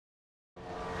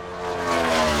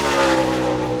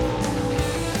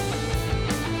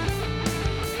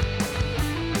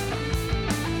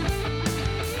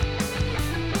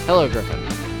Hello, Griffin.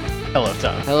 Hello,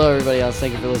 Tom. Hello, everybody else.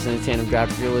 Thank you for listening to Tandem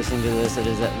Draft. If you're listening to this, it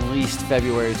is at least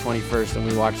February 21st, and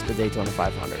we watched the Daytona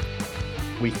 500.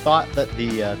 We thought that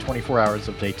the 24 hours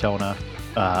of Daytona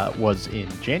was in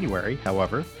January.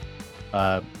 However,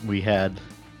 we had,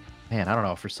 I don't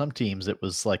know, for some teams it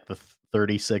was like the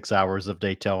 36 hours of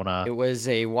Daytona. It was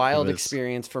a wild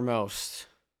experience for most.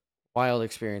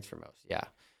 Yeah.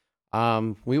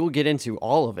 We will get into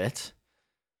all of it.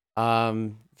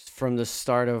 From the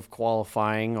start of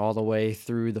qualifying all the way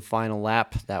through the final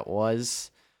lap that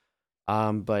was.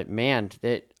 But man,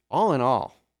 all in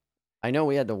all, I know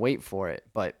we had to wait for it,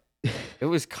 but it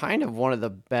was kind of one of the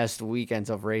best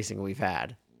weekends of racing we've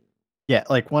had. Yeah,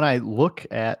 like when I look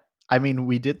at,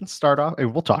 we didn't start off,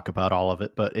 and we'll talk about all of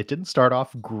it, but it didn't start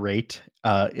off great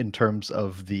in terms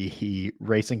of the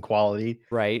racing quality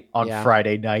Right. on Yeah.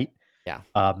 Friday night. Yeah.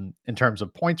 In terms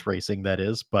of points racing, that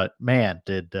is. But man,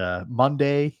 did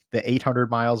Monday, the 800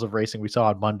 miles of racing we saw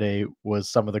on Monday was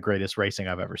some of the greatest racing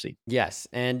I've ever seen. Yes.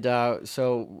 And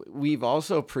so we've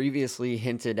also previously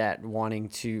hinted at wanting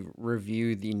to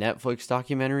review the Netflix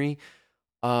documentary.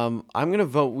 I'm going to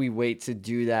vote we wait to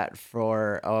do that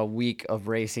for a week of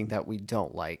racing that we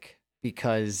don't like,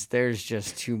 because there's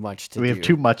just too much to do. We have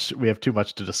too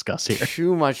much to discuss here.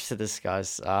 Too much to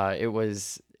discuss.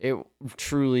 It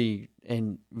truly,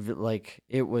 and like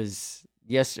it was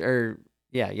yesterday,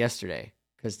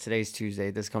 because today's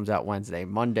Tuesday. This comes out Wednesday.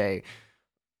 Monday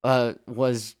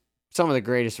was some of the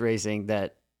greatest racing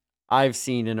that I've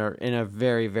seen in a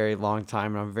very, very long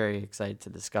time, and I'm very excited to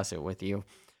discuss it with you.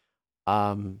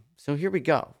 So here we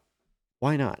go.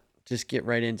 Why not just get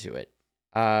right into it?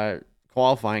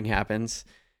 Qualifying happens,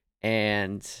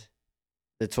 and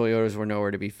the Toyotas were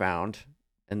nowhere to be found,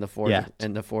 and the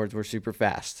Fords were super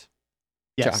fast.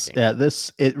 Yes, Shocking. yeah.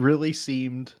 It really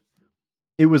seemed,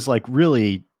 it was like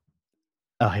really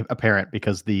apparent,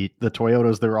 because the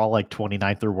Toyotas, they're all like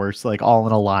 29th or worse, like all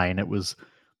in a line. It was,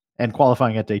 and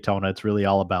qualifying at Daytona, it's really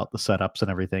all about the setups and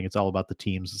everything. It's all about the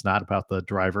teams. It's not about the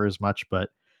driver as much, but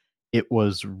it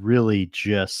was really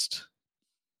just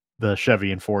the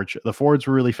Chevy and Ford. The Fords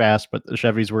were really fast, but the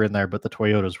Chevys were in there, but the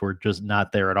Toyotas were just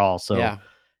not there at all. So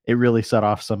it really set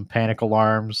off some panic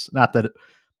alarms. Not that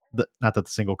the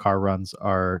single car runs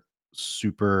are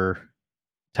super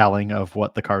telling of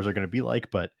what the cars are going to be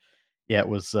like, but yeah, it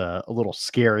was a little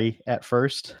scary at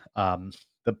first.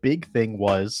 The big thing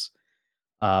was,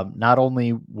 not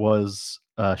only was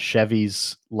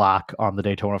Chevy's lock on the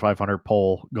Daytona 500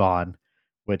 pole gone,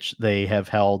 which they have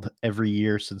held every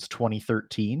year since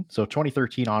 2013. So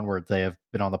 2013 onward, they have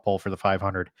been on the pole for the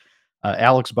 500.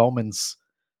 Alex Bowman's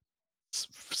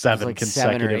seven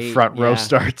consecutive front row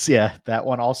starts. Yeah, that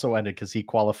one also ended because he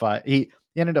qualified. He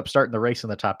ended up starting the race in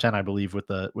the top 10, I believe, with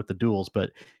the duels,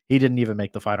 but he didn't even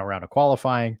make the final round of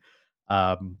qualifying.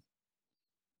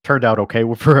 Turned out okay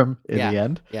for him in the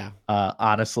end. Yeah.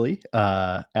 Honestly,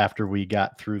 after we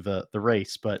got through the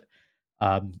race, but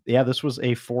this was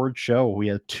a Ford show. We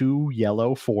had two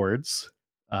yellow Fords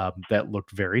that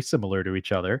looked very similar to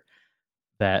each other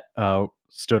that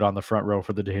stood on the front row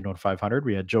for the Daytona 500.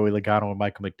 We had Joey Logano and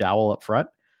Michael McDowell up front.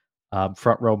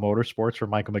 Front Row Motorsports for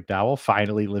Michael McDowell,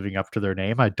 finally living up to their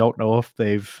name. I don't know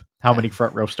if how many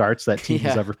front row starts that team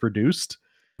has ever produced.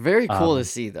 Very cool to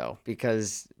see, though,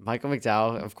 because Michael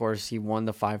McDowell, of course, he won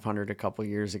the 500 a couple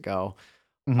years ago.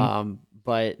 Mm-hmm.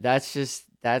 But that's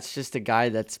just a guy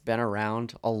that's been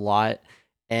around a lot,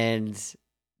 and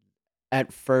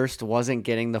at first wasn't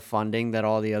getting the funding that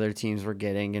all the other teams were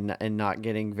getting, and not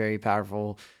getting very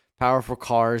powerful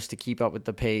cars to keep up with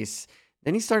the pace.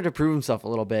 Then he started to prove himself a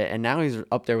little bit, and now he's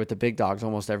up there with the big dogs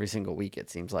almost every single week, it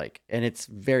seems like, and it's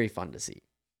very fun to see.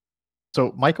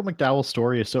 So Michael McDowell's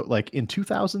story is, so like in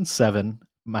 2007,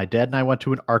 my dad and I went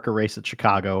to an ARCA race at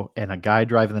Chicago, and a guy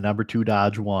driving the number 2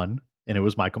 Dodge won, and it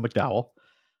was Michael McDowell.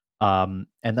 And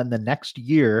then the next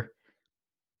year,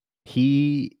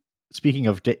 speaking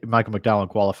of Michael McDowell in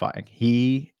qualifying,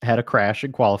 he had a crash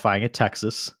in qualifying at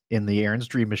Texas in the Aaron's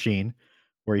Dream Machine,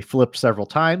 where he flipped several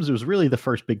times. It was really the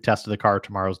first big test of the car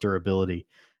tomorrow's durability,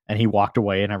 and he walked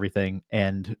away and everything.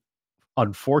 And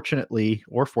unfortunately,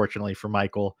 or fortunately for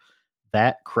Michael,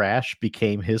 that crash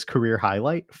became his career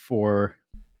highlight for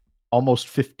almost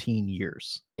 15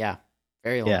 years. Yeah,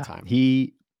 very long time.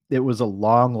 It was a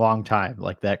long, long time,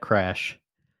 like that crash.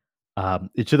 To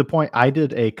the point I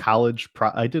did a college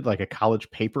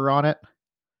paper on it,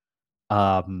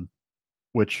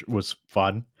 which was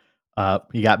fun.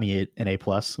 He got me an A+,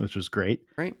 which was great.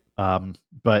 Right.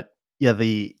 But yeah,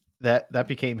 that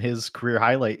became his career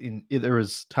highlight. There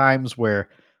was times where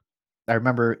I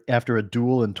remember after a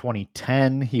duel in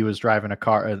 2010, he was driving a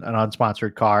car, an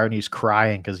unsponsored car, and he's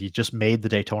crying because he just made the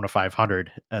Daytona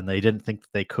 500, and they didn't think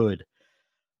that they could.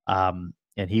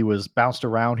 And he was bounced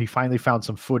around. He finally found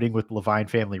some footing with Levine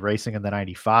Family Racing in the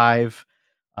 95,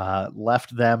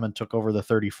 left them and took over the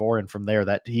 34. And from there,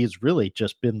 that he's really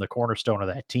just been the cornerstone of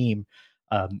that team.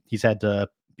 He's had to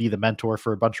be the mentor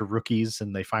for a bunch of rookies,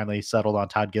 and they finally settled on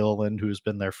Todd Gilliland, who's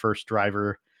been their first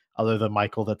driver, other than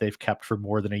Michael, that they've kept for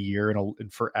more than a year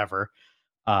and forever.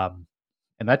 Um,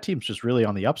 and that team's just really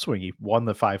on the upswing. He won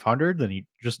the 500, then he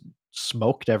just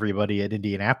smoked everybody at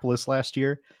Indianapolis last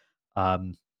year.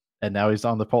 Um, and now he's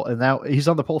on the pole, and now he's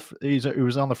on the pole. He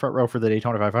was on the front row for the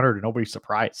Daytona 500, and nobody's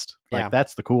surprised. Like, Yeah.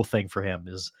 that's the cool thing for him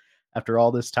is after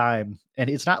all this time, and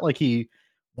it's not like he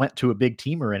went to a big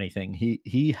team or anything.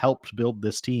 He helped build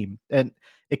this team, and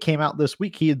it came out this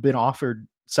week. He had been offered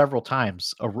several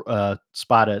times a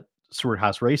spot at Stewart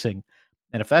Haas Racing,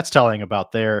 and if that's telling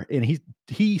about there, and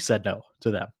he said no to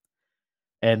them.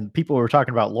 And people were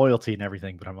talking about loyalty and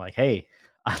everything, but I'm like, hey,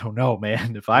 I don't know,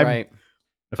 man. Right.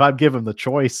 If I'm given the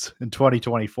choice in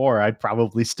 2024, I'd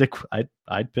probably stick.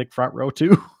 I'd pick front row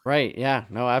too. Right. Yeah.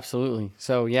 No, absolutely.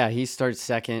 So yeah, he starts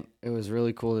second. It was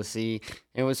really cool to see.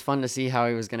 It was fun to see how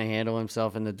he was going to handle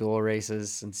himself in the dual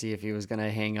races and see if he was going to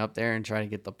hang up there and try to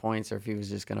get the points or if he was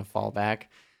just going to fall back.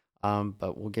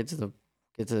 But we'll get to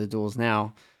the duels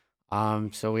now.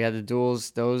 So we had the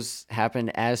duels; those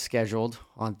happened as scheduled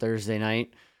on Thursday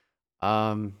night.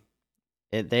 Um,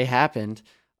 they happened.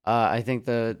 I think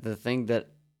the thing that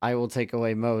I will take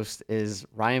away most is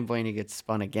Ryan Blaney gets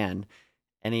spun again,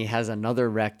 and he has another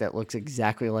wreck that looks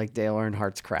exactly like Dale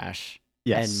Earnhardt's crash,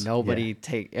 and Yes.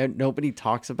 Yeah. nobody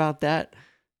talks about that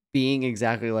being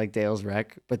exactly like Dale's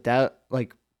wreck, but that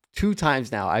like two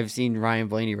times now I've seen Ryan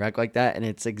Blaney wreck like that, and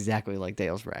it's exactly like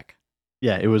Dale's wreck.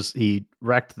 Yeah. It was he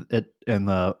wrecked it in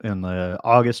the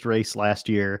August race last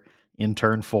year in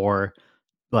turn 4,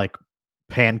 like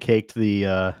pancaked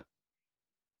the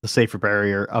safer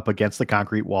barrier up against the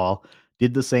concrete wall.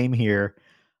 Did the same here,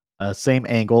 same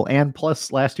angle, and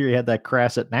plus last year he had that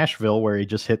crash at Nashville where he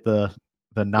just hit the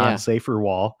Yeah, non-safer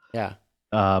wall. yeah,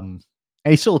 Um,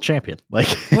 and he's still a champion. Like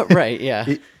right, yeah.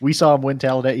 we saw him win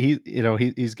Talladega.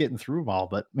 He's getting through them all,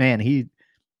 but man, he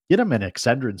get him an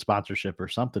Excedrin sponsorship or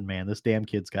something. Man, this damn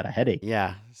kid's got a headache.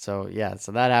 So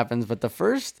that happens. But the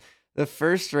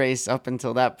first race up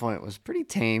until that point was pretty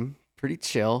tame, pretty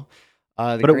chill.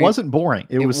 The But it Grand wasn't boring.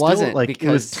 It It was still wasn't like it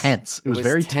was because tense. It it was was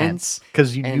very tense tense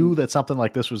because you knew and that something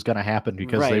like this was going to happen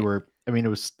because they right. were. I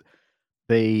mean,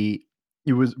 they.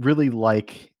 It was really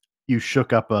like you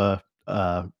shook up a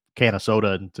can of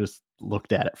soda and just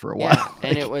looked at it for a Yeah, while,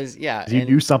 and it like was yeah, 'cause you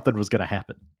knew something was going to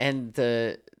happen. and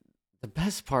the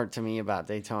best part to me about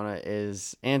Daytona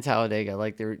is and Talladega,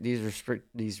 like these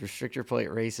restrictor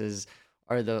plate races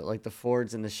are the like the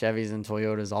Fords and the Chevys and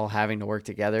Toyotas all having to work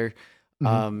together,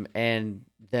 Mhm. and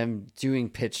them doing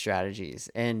pit strategies.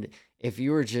 And if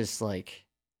you were just like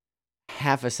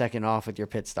half a second off with your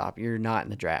pit stop, you're not in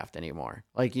the draft anymore.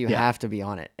 Like you Yeah. have to be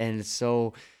on it, and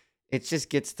so it just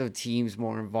gets the teams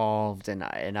more involved, and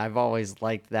I've always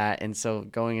liked that. And so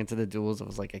going into the duels, I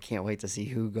was like, I can't wait to see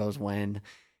who goes when.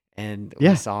 And we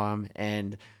Yeah. saw them,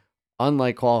 and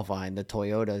unlike qualifying, the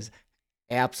Toyotas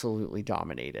absolutely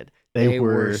dominated. They They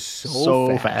were were so so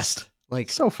fast. fast, like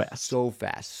So fast.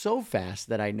 so fast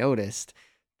that I noticed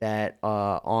that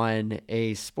on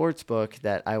a sports book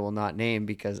that I will not name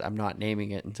because I'm not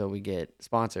naming it until we get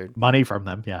sponsored. Money from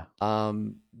them, yeah.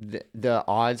 The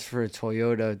odds for a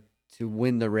Toyota to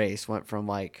win the race went from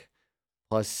like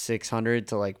plus 600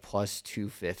 to like plus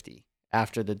 250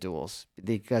 after the duels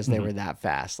because they Mhm. were that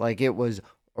fast. Like it was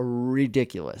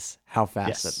ridiculous how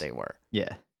fast that Yes. they were.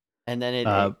 Yeah. And then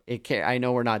Uh, I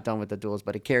know we're not done with the duels,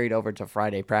 but it carried over to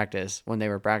Friday practice when they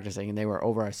were practicing and they were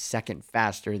over a second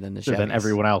faster than the than Chevys.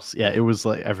 everyone else. Yeah, Yeah. it was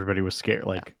like everybody was scared, Yeah.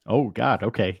 like, "Oh god,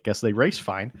 okay, guess they race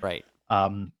fine." Right.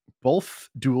 Um, both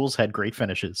duels had great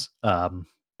finishes.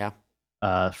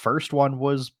 Yeah. First one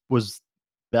was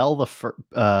Bell the first.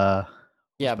 Was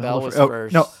Yeah. Bell the Bell first? was Oh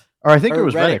no, first. or I think it Or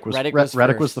was Reddick. Was Reddick was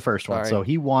Reddick was the first. first one, so Sorry.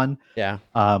 he won. Yeah.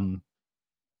 Um,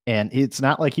 and it's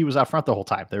not like he was out front the whole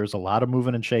time. There was a lot of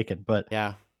moving and shaking, but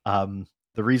Yeah. um,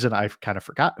 the reason I kind of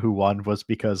forgot who won was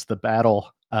because the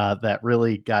battle that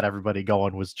really got everybody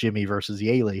going was Jimmy versus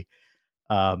Yaley.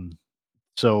 Um,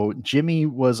 so Jimmy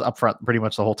was up front pretty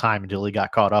much the whole time until he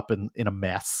got caught up in a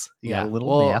mess. He got a Yeah. little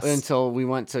Well, mess. until we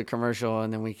went to commercial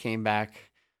and then we came back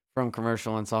from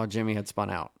commercial and saw Jimmy had spun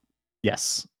out,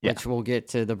 Yes. Yeah. which we'll get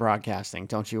to the broadcasting.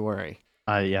 Don't you worry.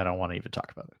 I don't want to even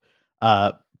talk about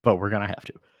it. But we're gonna have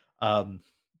to. Um,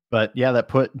 but yeah, that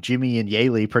put Jimmy and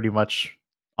Yaley pretty much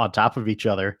on top of each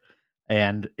other,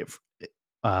 and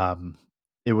um,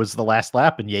 it was the last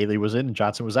lap, and Yaley was in, and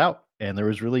Johnson was out, and there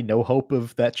was really no hope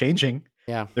of that changing.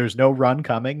 Yeah, There's no run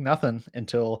coming, nothing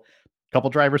until a couple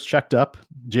drivers checked up.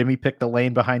 Jimmy picked the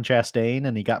lane behind Chastain,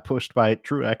 and he got pushed by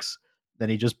Truex. Then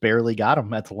he just barely got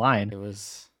him at the line. it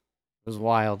was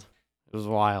wild. It was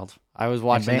wild. I was And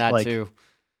watching man, that like too.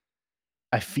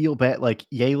 I feel bad. Like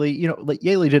Yaley, like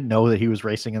Yaley didn't know that he was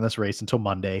racing in this race until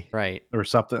Monday Right. or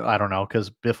something. I don't know because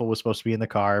Biffle was supposed to be in the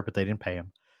car, but they didn't pay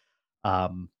him.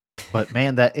 Um, but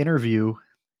man, that interview,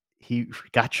 he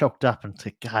got choked up, and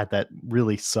to God, that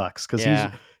really sucks because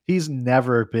Yeah. he's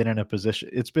never been in a position.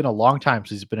 It's been a long time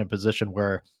since he's been in a position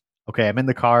where, okay, I'm in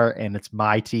the car and it's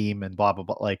my team and blah blah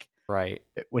blah. Like Right.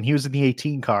 when he was in the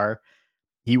 18 car,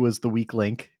 he was the weak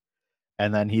link,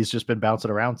 and then he's just been bouncing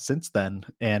around since then.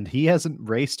 And he hasn't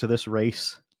raced to this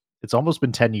race. It's almost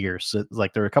been 10 years. So,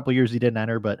 like there were a couple years he didn't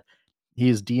enter, but he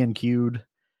is DNQ'd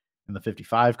in the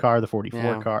 55 car, the 44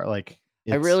 Yeah. car. Like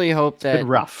I really hope it's been that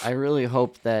rough.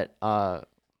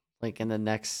 like in the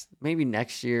next maybe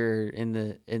next year in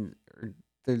the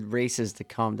races to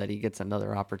come that he gets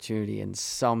another opportunity in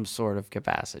some sort of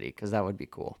capacity because that would be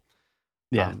cool.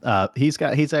 Yeah, Um, he's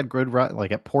had good run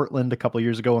like at Portland a couple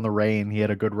years ago in the rain. He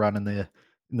had a good run in the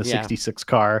yeah, 66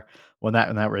 car when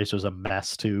that race was a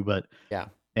mess too. But yeah,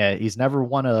 yeah, he's never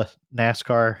won a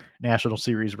NASCAR National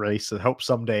Series race. I hope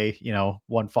someday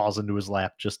one falls into his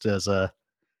lap just as a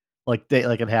like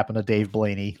it happened to Dave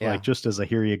Blaney, yeah. like just as a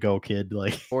here you go kid.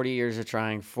 Like 40 years of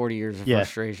trying, 40 years of yeah,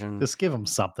 frustration. just give him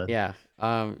something. Yeah.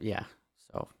 Yeah.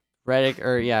 So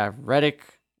Reddick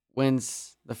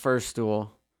wins the first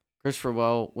duel. Christopher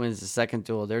Well wins the second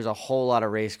duel. There's a whole lot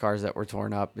of race cars that were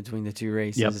torn up between the two Yep,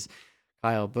 races.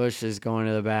 Kyle Busch is going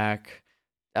to the back.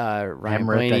 Ryan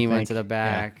Emmerich, I Blaney went to the think.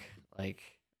 Yeah. back. Like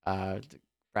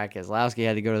Brad Keselowski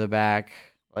had to go to the back.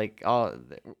 Like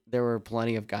there were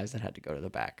plenty of guys that had to go to the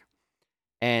back.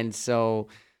 And so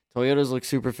Toyotas look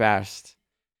super fast.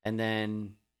 And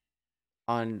then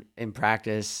in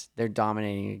practice, they're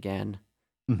dominating again.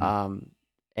 Mhm.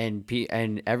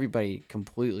 And everybody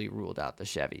completely ruled out the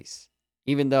Chevys,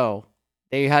 even though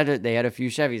they had a few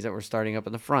Chevys that were starting up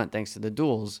in the front thanks to the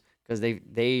duels because they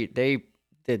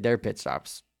did their pit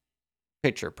stops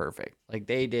picture perfect. Like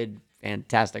they did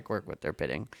fantastic work with their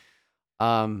pitting.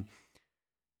 Um,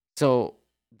 so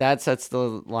that sets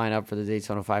the lineup for the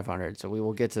Daytona 500. So we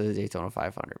will get to the Daytona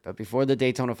 500, but before the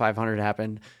Daytona 500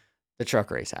 happened, the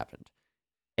truck race happened.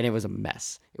 And it was a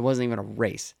mess. It wasn't even a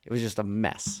race. It was just a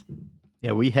mess.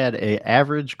 Yeah, we had a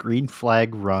average green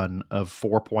flag run of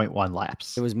 4.1 It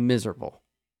laps. was miserable.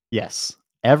 Yes.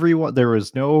 Everyone there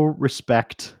was no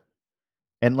respect.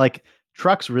 And like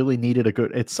trucks really needed a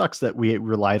good it sucks that we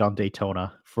relied on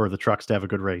Daytona for the trucks to have a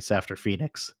good race after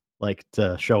Phoenix, like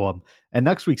to show them. And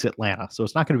next week's Atlanta, so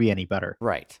it's not going to be any better.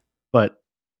 Right. But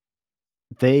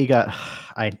they got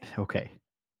I okay.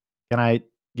 Can I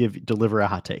deliver a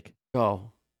hot take?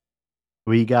 Go.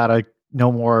 We gotta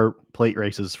no more plate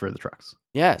races for the trucks.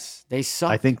 Yes, they I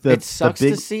suck. think It sucks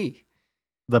to see.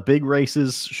 the big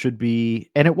races should be,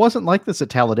 and it wasn't like this at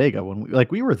Talladega when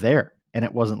we were there, and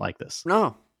it wasn't like this.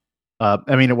 No.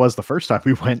 I mean, it was the first time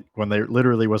we went when there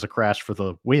literally was a crash for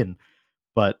the win,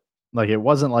 but like it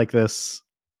wasn't like this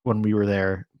when we were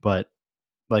there. But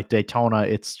like Daytona,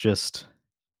 it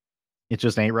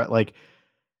just ain't right. Like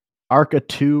Arca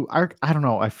 2, I don't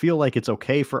know. I feel like it's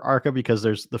okay for Arca because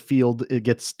there's the field, it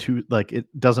gets too like it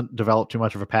doesn't develop too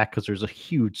much of a pack because there's a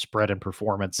huge spread in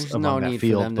performance There's no among that need for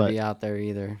field. them to But be out there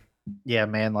either. yeah,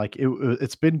 man, like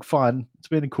it's been fun. It's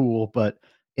been cool, but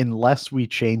unless we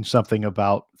change something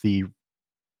about the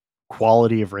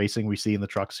quality of racing we see in the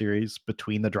truck series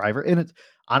between the driver and it's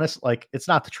honest, like it's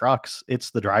not the trucks,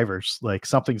 it's the drivers. Like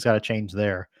something's got to change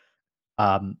there.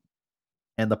 Um,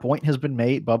 and the point has been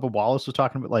made. Bubba Wallace was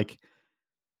talking about like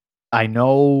I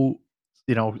know,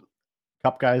 you know,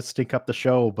 cup guys stink up the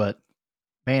show, but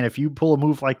man, if you pull a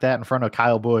move like that in front of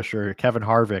Kyle Busch or Kevin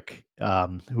Harvick,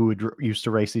 who used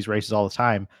to race these races all the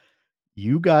time,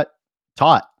 you got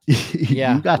taught. You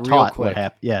Yeah, got real taught what quick.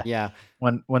 happened. Yeah, Yeah.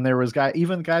 when there was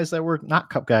even guys that were not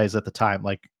cup guys at the time,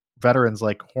 like veterans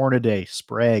like Hornaday,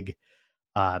 Sprague,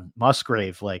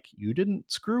 Musgrave, like you didn't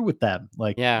screw with them.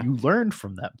 Like Yeah. you learned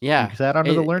from them. You Yeah. sat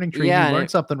under the learning tree and you Yeah,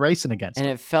 learned something racing against and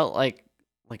them. it felt like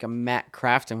a Matt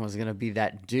Crafton was going to be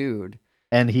that dude,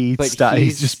 And but he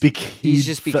he's just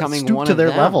becoming stooped one to of their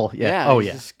them. level. Yeah. Yeah, Oh he's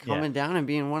yeah. just Yeah. coming down and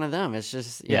being one of them. It's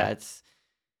just yeah, Yeah.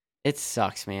 it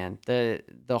sucks, man.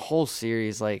 The whole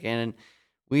series, like, and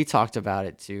we talked about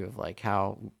it too, of like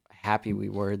how happy we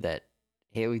were that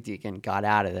Haley Deacon got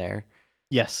out of there.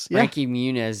 Yes. Yeah. Frankie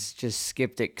Muniz just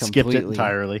skipped it Skipped it completely.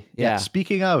 entirely. Yeah. Yeah.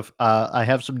 Speaking of, I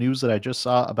have some news that I just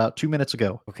saw about 2 minutes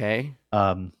ago. Okay.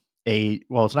 Um,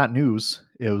 it's not news.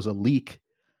 It was a leak.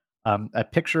 A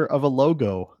picture of a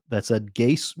logo that said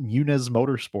Gase Muniz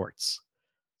Motorsports.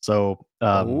 So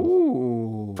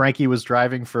Oh. Frankie was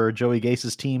driving for Joey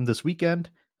Gase's team this weekend.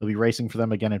 He'll be racing for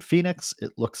them again in Phoenix.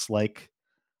 It looks like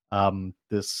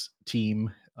this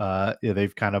team,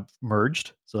 they've kind of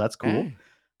merged, so that's cool. Okay.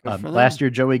 Good for Last them. year,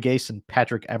 Joey Gase and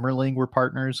Patrick Emmerling were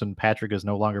partners, and Patrick is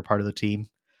no longer part of the team.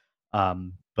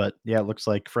 But yeah, it looks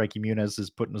like Frankie Muniz is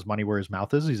putting his money where his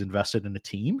mouth is. He's invested in a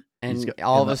team. He's And got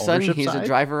all in of the a sudden, ownership he's a side.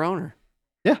 driver owner.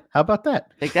 Yeah, how about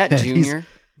that? Take that, And he's Junior.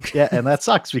 yeah, and that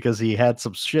sucks because he had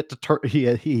some shit to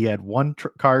he had one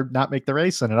car not make the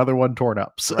race and another one torn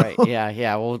up. So, Right. Yeah.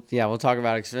 Yeah. We'll talk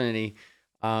about Xfinity.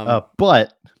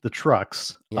 but the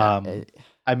trucks, Yeah.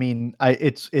 I mean,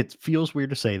 it feels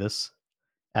weird to say this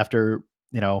after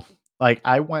like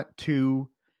I went to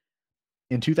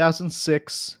in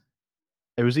 2006.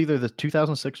 It was either the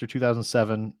 2006 or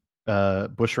 2007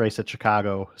 Busch race at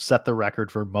Chicago set the record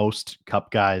for most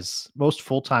Cup guys, most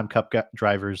full time Cup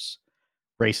drivers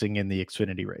racing in the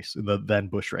Xfinity race, in the then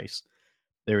Busch race.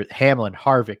 There were Hamlin,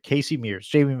 Harvick, Casey Mears,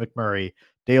 Jamie McMurray,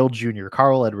 Dale Jr.,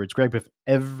 Carl Edwards, Greg Biff,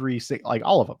 like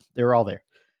all of them. They were all there.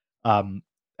 Um,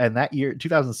 and that year,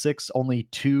 2006, only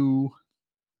two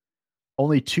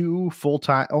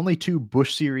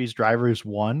Busch Series drivers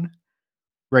won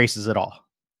races at all,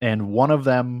 and one of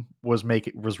them was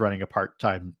running a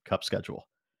part-time Cup schedule,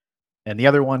 and the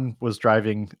other one was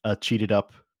driving a cheated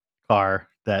up car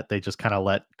that they just kind of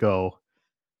let go.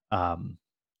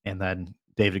 And then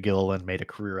David Gilliland made a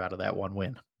career out of that one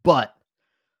win. But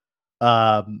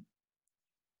um,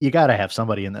 you got to have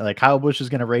somebody in there. Like Kyle Busch is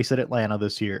going to race at Atlanta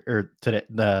this year or today,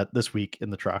 this week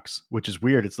in the trucks, which is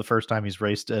weird. It's the first time he's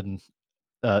raced in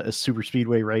a super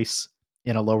speedway race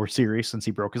in a lower series since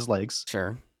he broke his legs.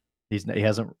 Sure. He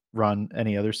hasn't run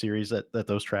any other series at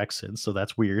those tracks since, so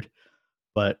that's weird.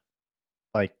 But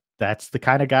like that's the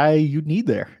kind of guy you need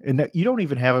there, and you don't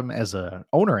even have him as a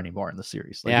owner anymore in the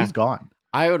series. Like Yeah. he's gone.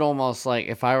 I would almost like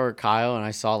if I were Kyle and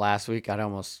I saw last week, I'd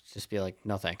almost just be like,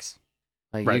 no thanks.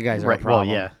 Like you guys are a Right. Well,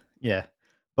 problem. yeah.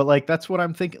 But like that's what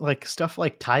I'm thinking. Like stuff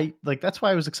like Ty, like that's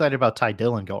why I was excited about Ty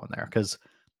Dillon going there because,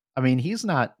 I mean, he's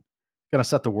not gonna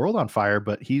set the world on fire,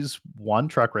 but he's won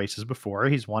truck races before.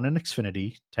 He's won an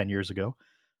Xfinity 10 years ago,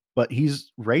 but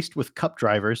he's raced with Cup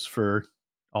drivers for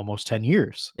almost 10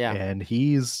 years, Yeah. and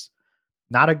he's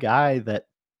not a guy that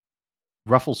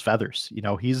ruffles feathers.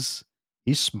 He's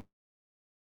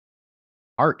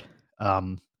smart.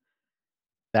 Um,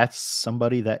 that's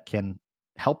somebody that can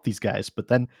help these guys. But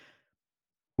then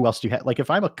who else do you have? Like if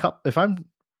I'm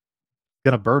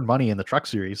gonna burn money in the truck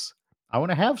series, I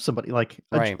want to have somebody like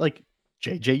Right. like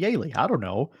JJ Yaley. I don't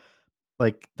know.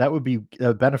 Like that would be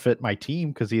benefit my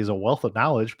team because he has a wealth of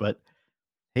knowledge, but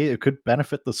hey, it could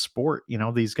benefit the sport.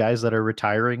 These guys that are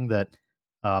retiring that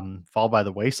fall by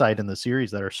the wayside in the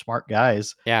series that are smart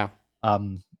guys. Yeah.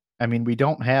 Um, I mean, we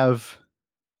don't have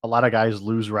a lot of guys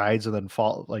lose rides and then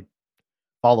fall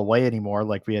away anymore.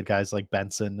 Like we had guys like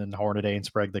Benson and Hornaday and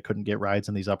Sprague that couldn't get rides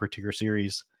in these upper tier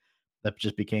series that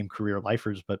just became career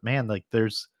lifers. But man, like there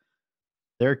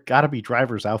got to be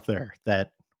drivers out there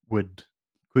that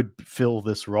could fill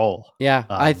this role. Yeah.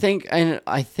 I think a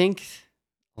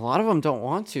lot of them don't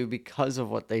want to because of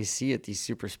what they see at these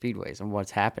super speedways and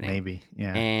what's happening. Maybe,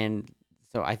 yeah, And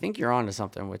so I think you're onto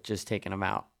something with just taking them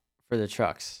out for the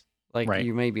trucks. Like right.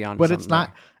 you may be onto But it's something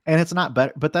not, there. and it's not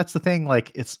better. But that's the thing.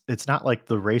 Like it's not like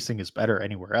the racing is better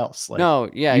anywhere else. Like No,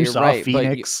 yeah, you you're saw right,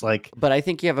 Phoenix, like but I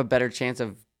think you have a better chance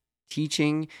of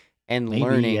teaching and maybe, yeah.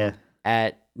 learning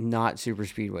at not super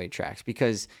speedway tracks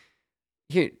because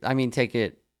here, I mean, take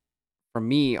it from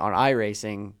me on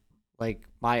iRacing, like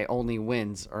my only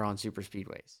wins are on super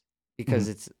speedways because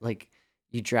Mhm, it's like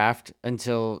you draft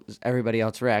until everybody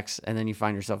else wrecks and then you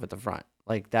find yourself at the front.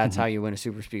 Like that's mhm, how you win a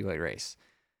super speedway race.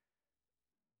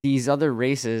 These other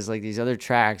races, like these other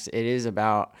tracks, it is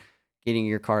about getting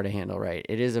your car to handle right.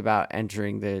 It is about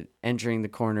entering the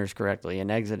corners correctly and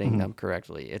exiting mhm, them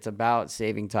correctly. It's about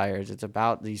saving tires. It's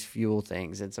about these fuel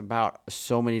things. It's about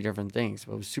so many different things.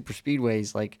 But with super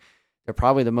speedways, like they're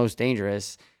probably the most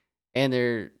dangerous, and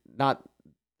they're not.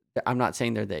 I'm not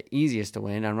saying they're the easiest to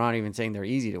win. I'm not even saying they're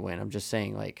easy to win. I'm just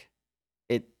saying like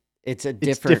it. It's a it's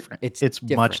different. different. It's It's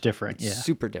much different. different. It's Yeah.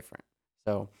 super different.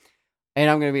 So. And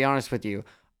I'm going to be honest with you.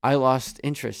 I lost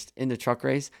interest in the truck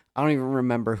race. I don't even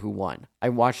remember who won. I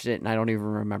watched it and I don't even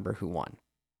remember who won.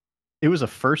 It was a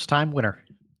first time winner.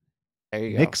 There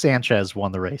you Nick go. Sanchez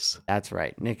won the race. That's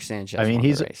right. Nick I Sanchez mean, won the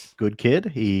he's a race. good kid.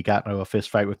 He got into a fist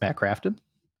fight with Matt Crafton.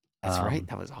 That's right. Um,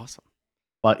 That was awesome.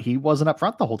 but he wasn't up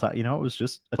front the whole time. You know, it was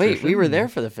just Wait, we attrition. were there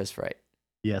And for the fist fight.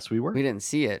 yes, we We were. didn't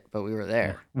see it, but we were Yeah,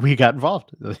 there. we got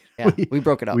involved. Yeah, we we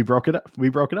broke it we up. broke it up. We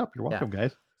broke it up. You're Yeah. welcome,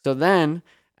 guys. So then,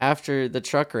 after the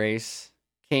truck race,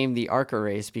 came the ARCA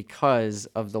race because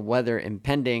of the weather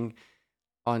impending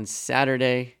on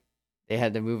Saturday. They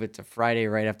had to move it to Friday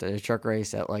right after the truck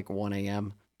race at like 1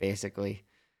 a.m., basically.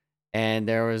 And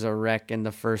there was a wreck in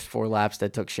the first 4 laps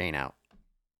that took Shane out.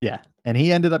 Yeah, and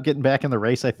he ended up getting back in the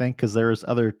race, I think, because there was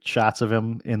other shots of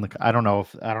him in the. I don't know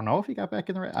if he got back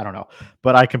in the race. I don't know,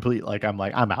 but I'm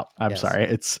like, I'm out. I'm Yes. sorry.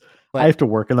 I But have to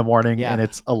work in the morning, yeah, and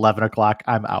it's 11 o'clock.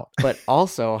 I'm out. but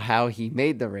also how he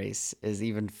made the race is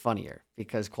even funnier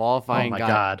because Oh qualifying my got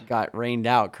god. got rained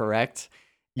out, correct?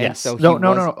 And Yes. so he No.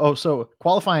 No. No. was No. Oh, so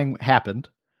qualifying happened.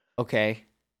 okay.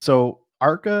 So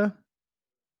ARCA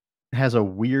has a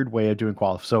weird way of doing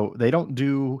qualifying. So they don't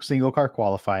do single car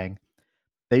qualifying.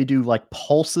 They do like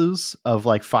pulses of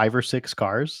like 5 or 6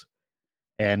 cars,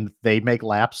 and they make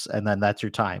laps, and then that's your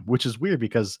time, which is weird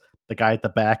because the guy at the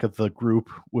back of the group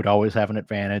would always have an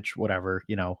advantage, whatever,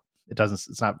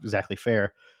 it's not exactly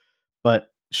fair. But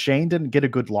Shane didn't get a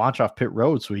good launch off pit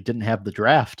road, so he didn't have the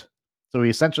draft. So he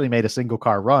essentially made a single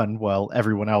car run while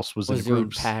everyone else was in Was doing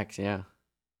groups. packs, yeah.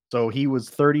 So he was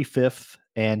 35th,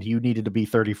 and you needed to be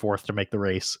 34th to make the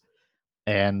race.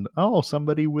 And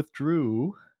somebody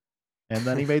withdrew, and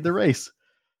then he made the race.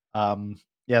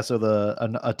 Yeah, so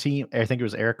a team, I think it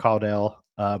was Eric Caudill,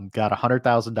 got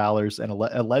 $100,000 and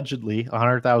allegedly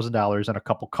 $100,000 and a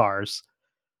couple cars,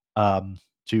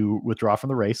 to withdraw from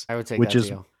the race, I would take which that is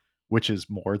deal.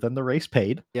 more than the race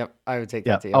paid. Yep, I would take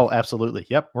Yeah. that deal. Oh, absolutely.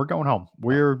 Yep. We're going home. Yep.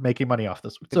 We're making money off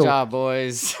this. Good So job,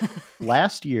 boys.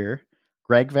 last year,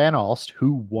 Greg Van Alst,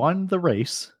 who won the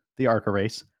race, the ARCA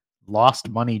race, lost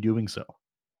money doing so.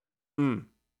 Mm,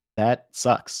 That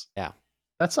sucks. yeah,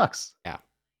 That sucks. yeah.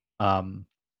 Um,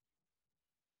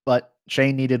 But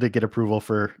Shane needed to get approval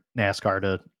for NASCAR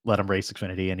to let him race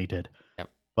Xfinity, and he did. Yep.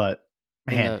 But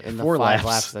man, In the 5 laps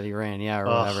 4 laps. that he ran, yeah, or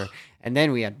Ugh. whatever. And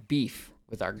then we had beef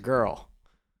with our girl.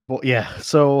 Well, yeah.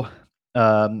 So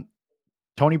um,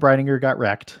 Tony Breidinger got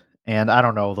wrecked, and I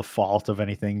don't know the fault of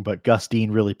anything, but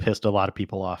Gustine really pissed a lot of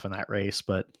people off in that race.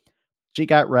 But she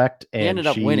got wrecked, He and ended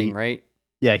up winning, right?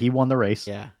 he won the race.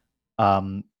 Yeah.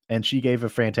 And she gave a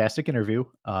fantastic interview,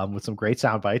 with some great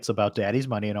sound bites about daddy's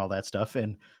money and all that stuff.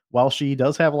 And while she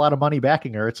does have a lot of money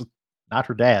backing her, it's not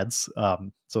her dad's.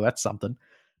 So that's something,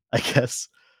 I guess.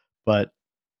 But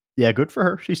yeah, good for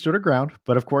her. She stood her ground.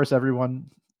 But of course,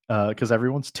 because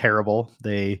everyone's terrible.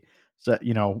 So,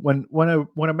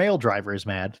 when a male driver is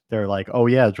mad, they're like, "Oh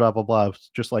yeah, blah blah blah,"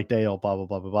 just like Dale, blah blah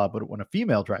blah blah blah. But when a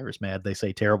female driver is mad, they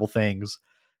say terrible things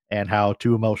and how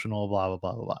too emotional, blah blah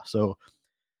blah blah blah. So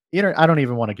I don't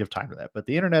even want to give time to that, but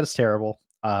the internet is terrible.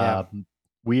 Yeah.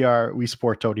 We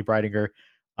support Tony Breidinger.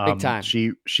 Big time.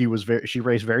 She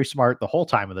raced very smart the whole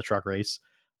time of the truck race.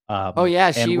 Oh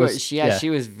yeah, And was she was she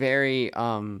was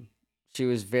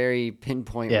very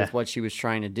pinpoint yeah, with what she was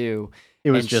trying to do.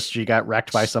 it was And just she got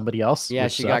wrecked by somebody else, yeah,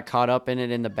 which she got sucked. caught up in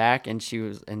it in the back, and she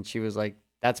was like,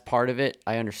 "That's part of it.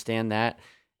 I understand that."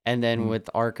 And then Mhm. with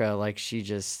Arca, like She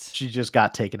just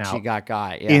got taken she out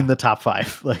got in yeah, the top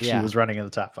 5. Like she yeah, was running in the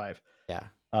top 5. yeah.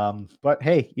 But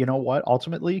hey, you know what?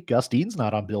 Ultimately, Gustine's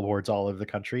not on billboards all over the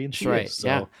country, and That's she is. right. Yeah,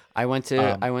 So, um,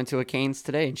 I went to a Canes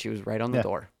today, and she was right on the yeah,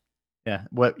 door. yeah.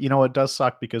 It does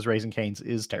suck because Raising Cane's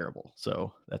is terrible.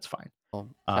 So that's fine. Well,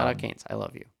 shout out Um, Canes, I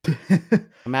love you.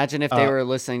 Imagine if they uh, were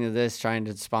listening to this, trying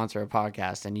to sponsor a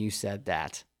podcast, and you said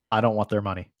that. I don't want their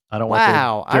money. I don't want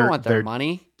Wow, I want their their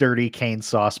money. dirty cane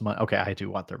sauce money. Okay, I do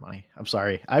want their money. I'm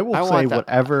sorry. I will I say want that.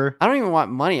 whatever. I don't even want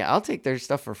money. I'll take their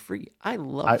stuff for free. I I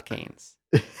loved Canes.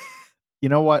 You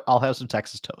know what? I'll have some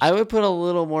Texas I toast. would put a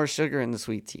little more sugar in the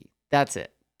sweet tea. That's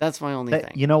it. That's my only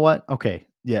thing. You know what? Okay.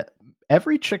 Yeah.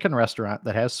 Every chicken restaurant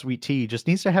that has sweet tea just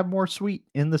needs to have more sweet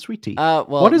in the sweet tea. Well,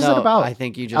 What is it no, about? I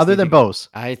think you just Other need to than go. Bose.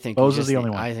 I think you Bose is just the need. only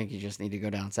one. I think you just need to go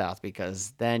down south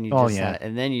because then you Oh just yeah.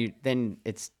 and then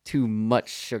it's too much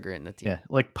sugar in the tea. Yeah.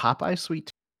 Like Popeye sweet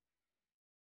tea.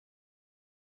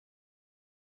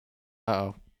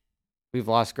 Oh, we've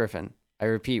lost Griffin. I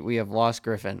repeat, we have lost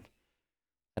Griffin.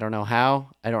 I don't know how.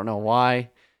 I don't know why.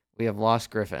 We have lost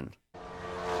Griffin.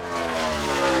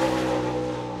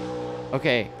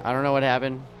 Okay, I don't know what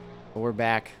happened, but we're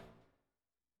back.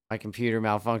 My computer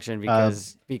malfunctioned Uh,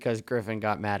 because Griffin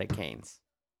got mad at Canes.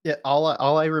 Yeah,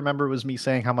 all I remember was me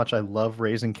saying how much I love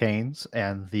Raising Cane's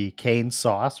and the cane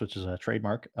sauce, which is a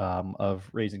trademark, of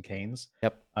Raising Cane's.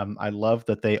 Yep. I love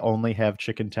that they only have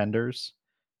chicken tenders,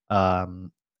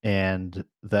 um, and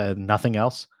then nothing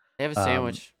else. They have a Um,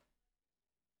 sandwich.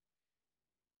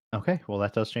 Okay, well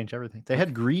that does change everything. They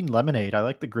had green lemonade. I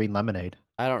like the green lemonade.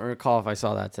 I don't recall if I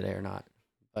saw that today or not,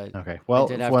 but Okay, I well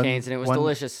did if have canes and it was when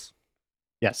delicious.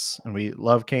 yes, and we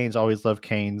love canes. Always love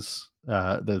canes.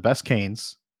 The best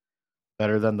canes,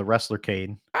 better than the wrestler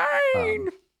cane. Um, Fine.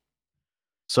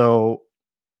 so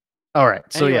all right,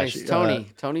 so yeah,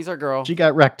 Anyways, Tony's our girl. she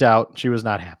got wrecked out. She was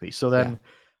not happy. So Yeah.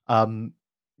 then,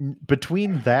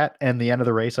 between that and the end of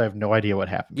the race, I have no idea what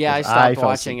happened Yeah, because I I stopped fell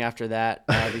watching asleep. after that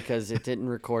because it didn't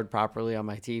record properly on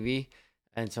my TV.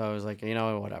 And so I was like,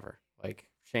 whatever. Like,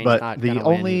 Shane's But not going to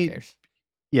win. Who cares?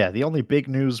 the only big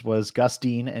news was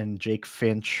Gustine and Jake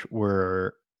Finch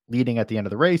were leading at the end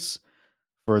of the race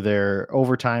for their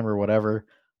overtime or whatever.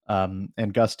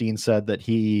 And Gustine said that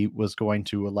he was going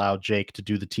to allow Jake to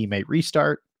do the teammate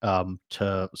restart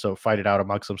to so fight it out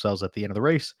amongst themselves at the end of the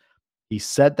race. He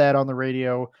said that on the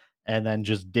radio and then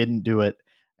just didn't do it.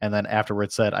 And then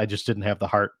afterwards said, I just didn't have the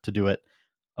heart to do it,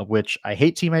 of which I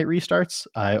hate teammate restarts.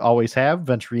 I always have.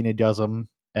 Venturini does them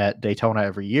at Daytona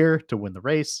every year to win the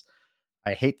race.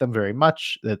 I hate them very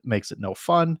much. That makes it no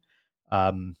fun.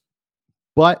 Um,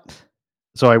 but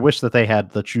so I wish that they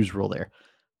had the choose rule there.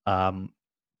 Um,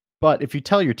 but if you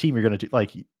tell your team you're going to do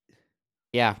like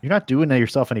Yeah. you're not doing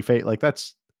yourself any favor, like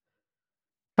that's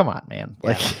come on, man.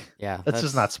 Like Yeah. Yeah. that's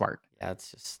just not smart. Yeah,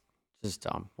 it's just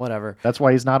dumb. Whatever. That's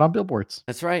why he's not on billboards.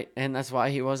 That's right. And that's why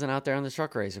he wasn't out there on the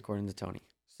truck race, according to Tony.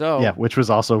 Yeah, So, which was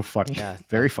also funny. yeah.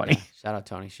 Very funny. Yeah. Shout out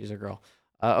Tony. She's a girl.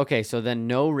 Okay. So then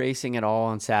no racing at all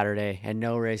on Saturday and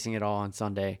no racing at all on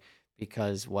Sunday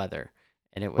because weather.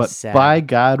 And it was But by sad.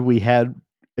 God, we had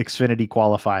Xfinity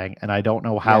qualifying, and I don't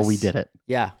know how we Yes. did it.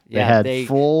 Yeah. They Yeah. had They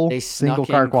full single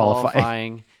snuck car in qualifying.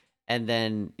 qualifying, and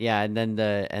then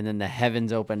the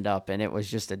heavens opened up, and it was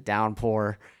just a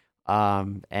downpour.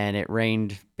 And it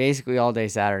rained basically all day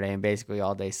Saturday and basically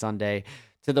all day Sunday,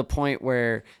 to the point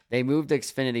where they moved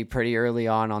Xfinity pretty early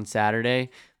on Saturday,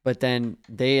 but then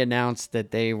they announced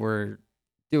that they were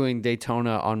doing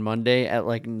Daytona on Monday at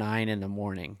like 9 in the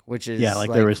morning, which Yeah, is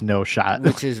like there was no shot.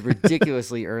 which is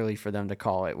ridiculously early for them to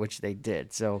call it, which they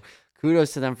did. So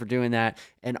kudos to them for doing that.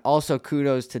 And also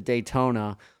kudos to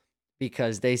Daytona,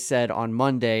 because they said on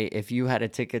Monday, if you had a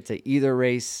ticket to either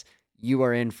race, you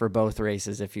are in for both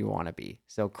races if you want to be.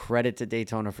 So credit to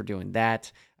Daytona for doing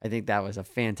that. I think that was a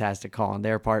fantastic call on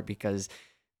their part, because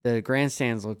the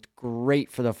grandstands looked great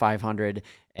for the 500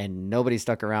 and nobody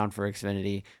stuck around for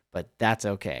Xfinity, but that's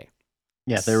okay.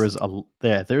 Yeah, there was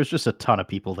just a ton of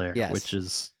people there, Yes. which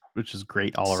is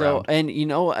great all So, around. and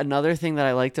another thing that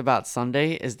I liked about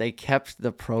Sunday is they kept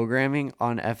the programming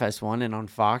on FS1 and on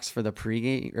Fox for the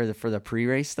pregame or for the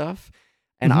pre-race stuff.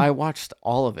 And Mhm. I watched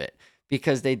all of it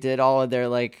because they did all of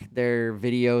their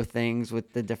video things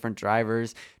with the different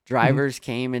drivers. Mhm. Drivers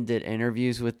came and did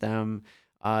interviews with them.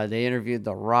 They interviewed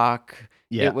The Rock.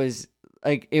 Yeah. It was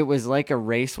like a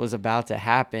race was about to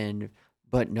happen,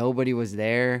 but nobody was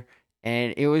there.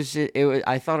 And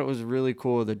I thought it was really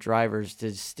cool of the drivers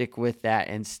to stick with that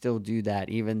and still do that,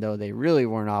 even though they really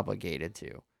weren't obligated to.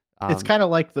 It's Um, kinda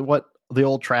like what the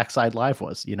old trackside live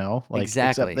was, you know? Like,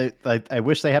 except exactly. I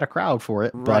wish they had a crowd for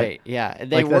it, but, Right. Yeah.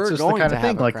 They like, that's were just the going kinda to thing,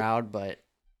 have a like, crowd, but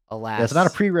yeah, it's not a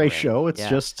alas, pre-race hooray. show, it's Yeah.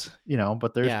 just,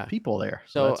 but there's Yeah. people there,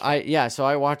 so So that's fine.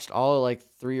 I watched all of like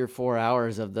 3 or 4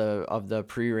 hours of the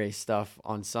pre-race stuff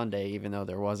on Sunday, even though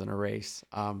there wasn't a race.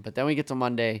 But then we get to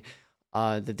Monday,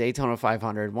 the Daytona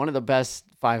 500, one of the best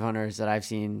 500s that I've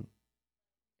seen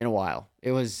in a while.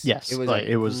 It Yes, was a like,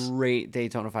 it was great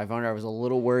Daytona 500. I was a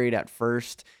little worried at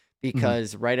first mhm.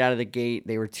 because right out of the gate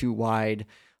they were too wide.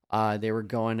 They were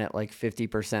going at like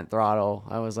 50% throttle.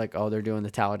 I was like, oh, they're doing the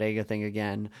Talladega thing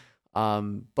again.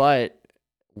 But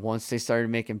once they started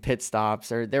making pit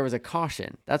stops, or there was a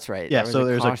caution. That's right. Yeah, There was a so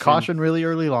there's a caution. caution really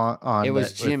early It on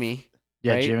was that with Jimmy,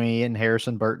 yeah, right? Jimmy and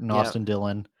Harrison Burton, Yep. Austin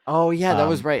Dillon, Oh yeah, that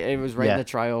was um, right. It was right in yeah. the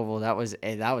tri-oval. That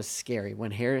was scary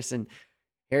when Yeah, Harrison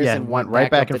went went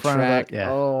right back back up in the front of the track.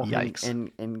 yeah, Oh, yikes.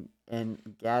 and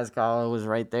Gazgala was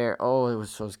right there. Oh, it was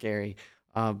so scary.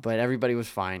 But everybody was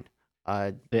fine.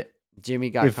 Uh, It Jimmy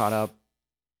got caught if up.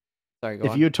 Sorry, go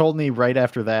if on. you had told me right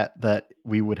after that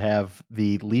we would have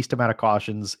the least amount of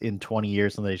cautions in 20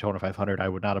 years in the Daytona 500, I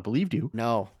would not have believed you.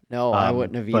 No, I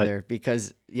wouldn't have But either,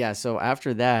 because yeah. So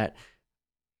after that,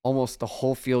 almost the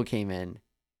whole field came in,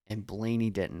 and Blaney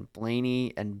didn't.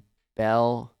 Blaney and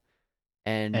Bell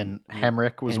and and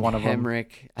Hemrick was one of them.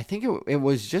 Hemrick. I think it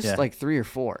was just Yeah, like 3 or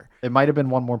 4. it might have been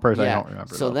one more person. I Yeah. don't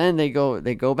remember So though. then they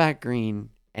go back green,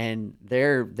 and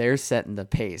they're setting the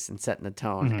pace and setting the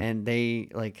tone, Mhm.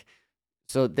 and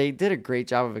so they did a great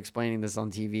job of explaining this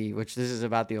on TV, which this is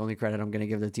about the only credit I'm going to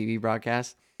give the TV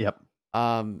broadcast. Yep.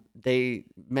 They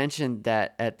mentioned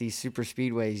that at these super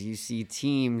speedways, you see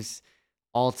teams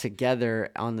all together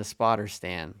on the spotter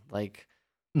stand, like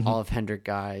Mhm. all of Hendrick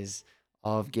guys,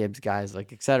 all of Gibbs guys,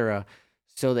 like etc.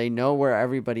 So they know where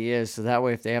everybody is. So that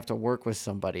way, if they have to work with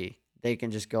somebody, they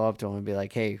can just go up to them and be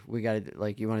like, "Hey, we got to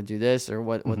like, you want to do this or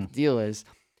what Mhm. the deal is."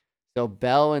 So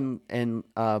Bell and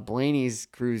Blaney's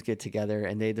crews get together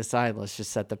and they decide let's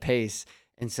just set the pace,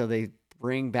 and so they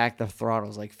bring back the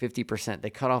throttles like 50%. They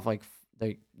cut off like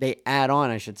they add on,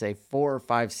 I should say, 4 or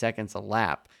 5 seconds a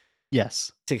lap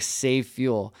Yes. to save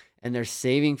fuel. And they're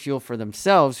saving fuel for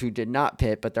themselves who did not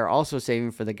pit, but they're also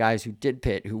saving for the guys who did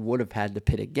pit who would have had to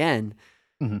pit again.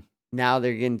 Mhm. Now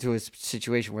they're getting to a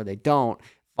situation where they don't.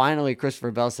 Finally, Christopher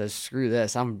Bell says, "Screw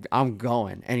this, I'm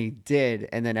going," and he did.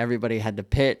 And then everybody had to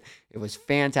pit. It was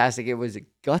fantastic. It was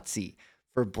gutsy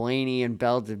for Blaney and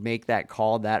Bell to make that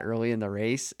call that early in the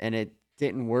race, and it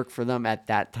didn't work for them at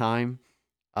that time.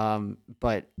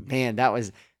 But man, that was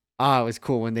it was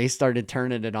cool when they started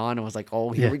turning it on and was like, "Oh,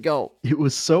 here Yeah. we go." It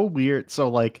was so weird. So,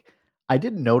 like, I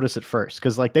didn't notice at first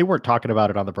because, like, they weren't talking about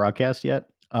it on the broadcast yet.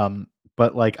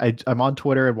 But, like, I'm on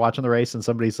Twitter and watching the race, and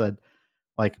somebody said,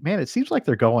 like, "Man, it seems like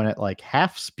they're going at, like,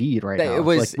 half speed right It now. It's,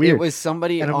 like, was it weird." was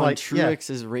somebody And I'm on like, "Yeah.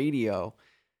 Truex's radio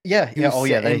Yeah, who yeah. Oh,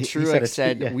 yeah." said, and He said Truex it's speed.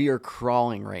 said, Yeah, "We are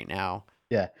crawling right now."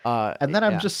 yeah. And then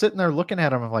I'm Yeah, just sitting there looking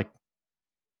at him. I'm like,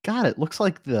 "God, it looks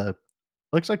like the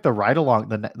ride along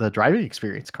the driving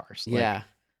experience cars." Like, yeah,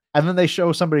 and then they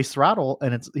show somebody's throttle,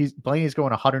 and Blaney's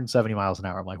going 170 miles an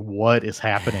hour. I'm like, "What is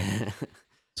happening?"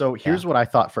 So yeah, here's what I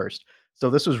thought first. So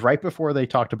this was right before they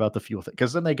talked about the fuel thing,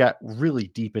 because then they got really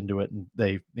deep into it, and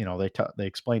they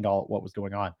explained all what was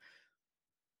going on.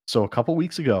 So a couple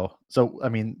weeks ago, I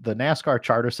mean, the NASCAR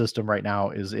charter system right now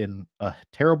is in a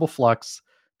terrible flux.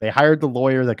 They hired the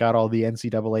lawyer that got all the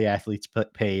NCAA athletes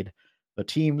paid. The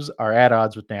teams are at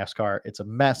odds with NASCAR. It's a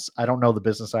mess. I don't know the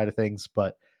business side of things,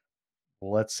 but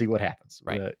let's see what happens.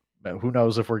 right, But who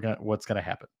knows if what's gonna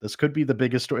happen? This could be the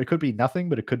biggest story. It could be nothing,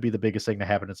 but it could be the biggest thing to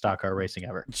happen in stock car racing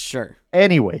ever. sure,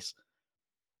 Anyways,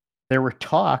 there were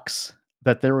talks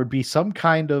that there would be some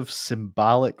kind of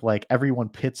symbolic, like everyone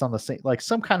pits on the same, like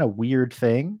some kind of weird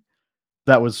thing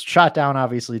that was shot down.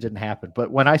 Obviously, didn't happen.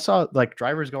 But when I saw like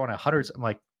drivers going at hundreds, I'm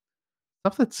like,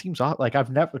 something seems odd. Like I've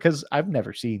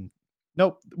never seen.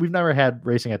 Nope, we've never had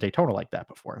racing at Daytona like that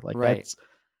before. Like right,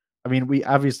 I mean, we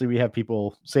have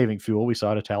people saving fuel. We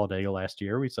saw it at Talladega last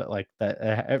year. We saw like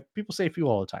that. People save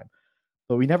fuel all the time,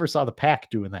 but we never saw the pack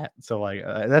doing that. So like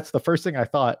that's the first thing I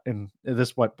thought, and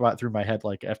this what brought through my head.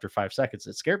 Like after 5 seconds,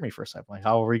 it scared me for a second. Like,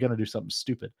 how are we going to do something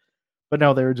stupid? But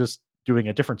no, they were just doing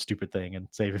a different stupid thing and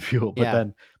saving fuel. But yeah.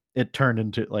 then it turned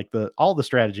into like the all the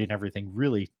strategy and everything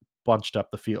really bunched up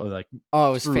the field, like Oh,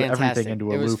 it was threw everything fantastic. into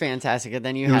a It was loop. fantastic. And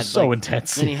then you It was had so like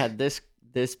intense. then you had this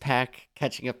pack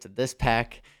catching up to this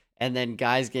pack and then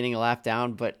guys getting a lap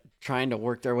down but trying to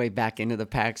work their way back into the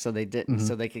pack so they didn't Mhm.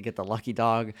 so they could get the lucky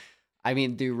dog. I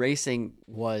mean, the racing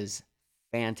was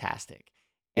fantastic.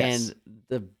 Yes.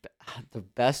 And the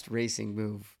best racing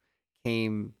move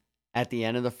came at the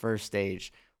end of the first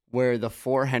stage where the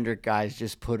 400 guys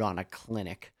just put on a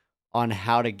clinic on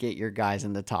how to get your guys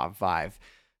in the top 5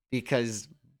 because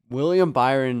William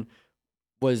Byron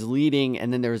was leading,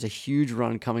 and then there was a huge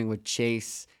run coming with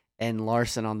Chase and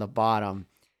Larson on the bottom,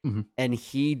 Mhm. and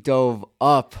he dove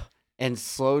up and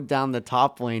slowed down the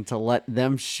top lane to let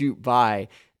them shoot by,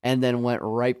 and then went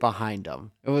right behind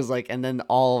them. It was like, and then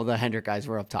all of the Hendrick guys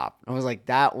were up top. I was like,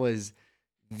 that was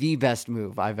the best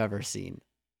move I've ever seen.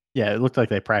 Yeah, it looked like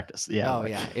they practiced. Yeah, Oh like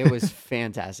yeah, it was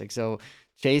fantastic. So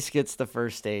Chase gets the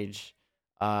first stage,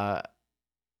 uh,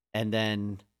 and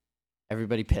then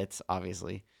everybody pits,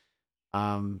 obviously.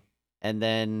 Um, and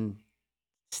then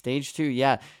stage 2,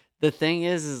 yeah. The thing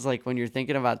is like when you're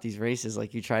thinking about these races,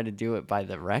 like you try to do it by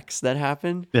the wrecks that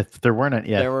happened. if there weren't any,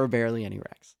 yeah. There were barely any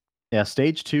wrecks. Yeah,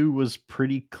 stage 2 was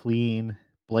pretty clean.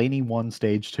 Blaney won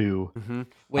stage 2.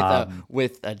 With a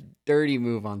Um, dirty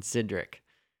move on Cindric.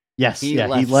 yes, He yeah,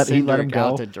 left he let him Cindric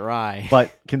out go, to dry.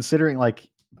 but considering, like,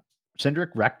 Cindric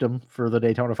wrecked him for the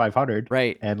Daytona 500,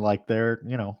 Right. and, like,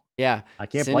 Yeah. I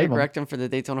can't blame Cindric him. wrecked him for the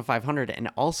Daytona 500, and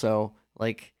also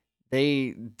like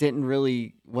they didn't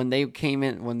really when they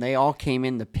all came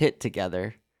in the pit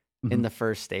together in Mhm. the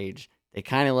first stage, they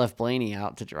kind of left Blaney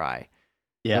out to dry.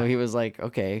 So Yeah. he was like,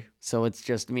 okay, so it's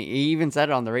just me. He even said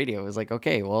it on the radio. It was like,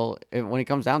 okay, well, when it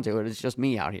comes down to it, it's just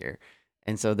me out here.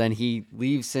 And so then he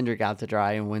leaves Cindric out to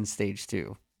dry and wins stage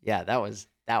 2. Yeah, that was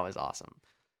awesome.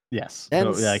 Yes.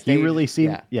 Then So, yeah, he really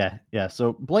seemed, yeah, yeah, yeah.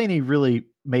 So Blaney really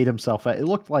made himself, it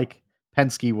looked like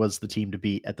Penske was the team to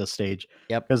beat at this stage,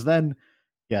 yep, because then,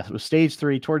 yeah, it was stage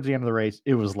 3 towards the end of the race,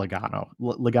 it was Logano.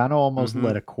 Logano almost mm-hmm,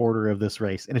 led a quarter of this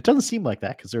race, and it doesn't seem like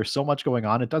that because there's so much going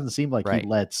on. It doesn't seem like he right.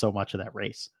 led so much of that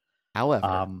race. However,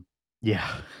 Um, yeah.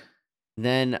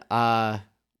 then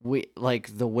we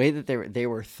like the way that they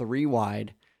were 3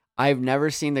 wide. I've never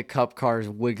seen the cup cars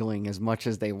wiggling as much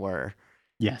as they were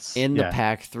Yes. in the Yeah.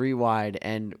 pack 3 wide,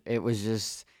 and it was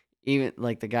just even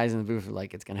like the guys in the booth were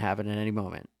like, "It's gonna happen at any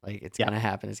moment. Like it's Yeah. gonna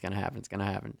happen. It's gonna happen. It's gonna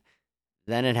happen."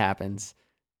 Then it happens.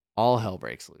 All hell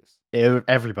breaks loose.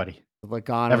 Everybody.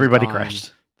 Logano's Everybody gone.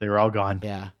 crashed. They were all gone.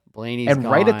 Yeah, Blaney's And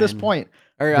right at this gone. point,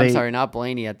 Or I'm they sorry, not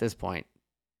Blaney at this point.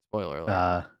 Spoiler alert.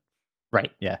 uh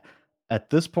right, yeah. At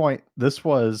this point, this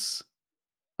was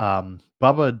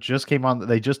Bubba just came on.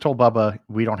 They just told Bubba,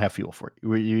 we don't have fuel for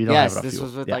you. You don't have Yes, enough this fuel.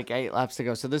 was with Yeah. like 8 laps to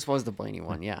go. So this was the Blaney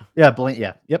one. Yeah. Yeah, Blaine,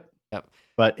 yeah. Yep. Yep.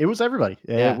 But it was everybody.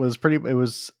 Yeah. It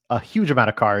was a huge amount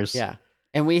of cars. Yeah.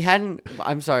 And we hadn't,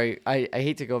 I'm sorry, I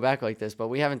hate to go back like this, but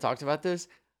we haven't talked about this.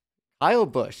 Kyle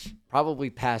Busch probably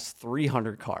passed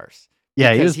 300 cars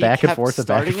Yeah, he because was he back and kept forth and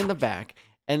back and starting in the back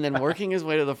and then working his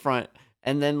way to the front.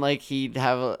 And then like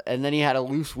and then he had a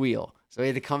loose wheel. So he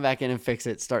had to come back in and fix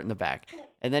it, start in the back.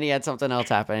 And then he had something else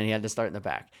happen and he had to start in the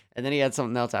back. And then he had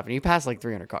something else happen. He passed like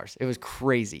 300 cars. It was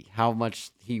crazy how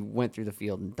much he went through the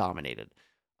field and dominated.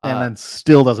 and then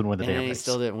still doesn't win the And damn then he race.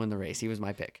 still didn't win the race. He was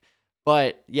my pick.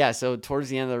 But yeah, so towards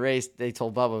the end of the race, they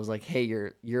told Bubba, it was like, "Hey,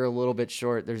 you're a little bit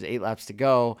short. There's 8 laps to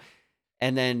go."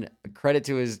 And then credit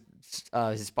to his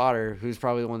spotter, who's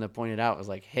probably the one that pointed out, was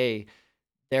like, "Hey,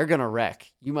 they're gonna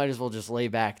wreck. You might as well just lay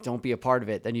back. Don't be a part of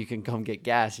it. Then you can come get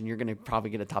gas, and you're gonna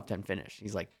probably get a top 10 finish."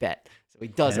 He's like, "Bet." So he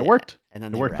does And it. it worked. And then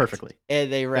It they worked wrecked. perfectly.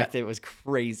 And they Yeah. wrecked. It was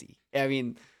crazy. I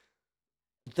mean,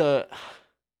 the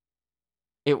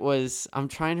it was. I'm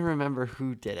trying to remember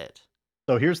who did it.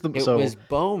 So here's the It was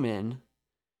Bowman.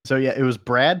 So yeah, it was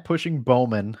Brad pushing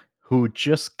Bowman, who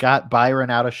just got Byron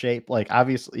out of shape. Like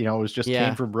obviously, it was just came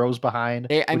Yeah. from rows behind,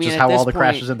 I which mean, is how all the point,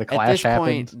 crashes in the at Clash this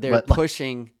point, happened. they're But like,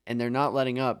 pushing and they're not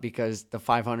letting up because the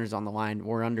 500's on the line.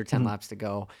 We're under 10 Mhm. laps to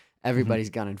go.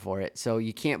 Everybody's gunning for it. So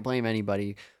you can't blame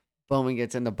anybody. Bowman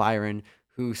gets into Byron,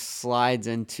 who slides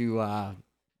into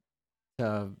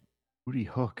Woody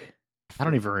Hook. I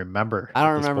don't even remember. I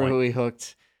don't At this remember point. who he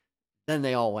hooked. Then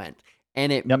they all went.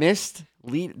 And it Yep. missed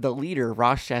the leader,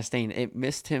 Ross Chastain. It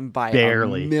missed him by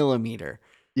Barely. a millimeter.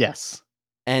 Yes.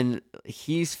 And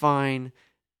he's fine.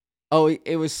 Oh,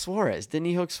 it was Suarez. Didn't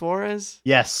he hook Suarez?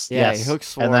 Yes. Yeah, yes. he hooked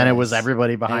Suarez. And then it was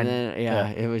everybody behind. And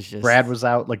then, it was just Brad was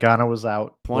out. Logano was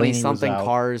out. 20-something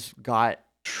cars got in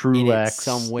it Truex.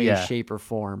 some way, shape, or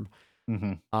form,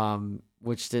 Mm-hmm.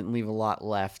 which didn't leave a lot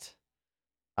left.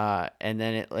 And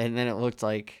then it looked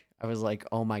like I was like,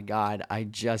 oh my god, I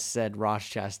just said Ross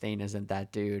Chastain isn't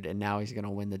that dude, and now he's gonna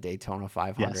win the Daytona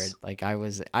 500. Yes. Like I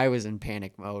was in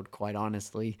panic mode, quite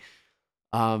honestly.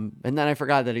 And then I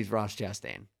forgot that he's Ross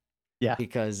Chastain. Yeah.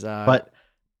 Because but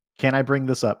can I bring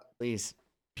this up? Please.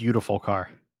 Beautiful car.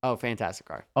 Oh, fantastic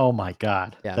car. Oh my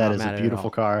god. Yeah, that not is a mad at it beautiful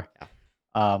all. car.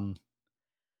 Yeah.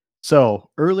 So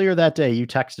earlier that day, you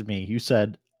texted me. You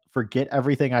said, "Forget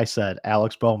everything I said.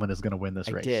 Alex Bowman is going to win this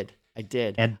race." I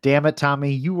did. And damn it,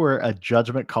 Tommy, you were a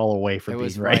judgment call away from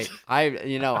being right.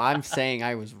 I'm saying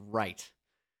I was right.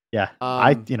 Yeah,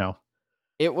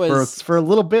 it was for a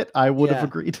little bit, I would have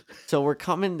agreed. So we're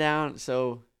coming down.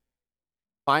 So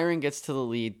Byron gets to the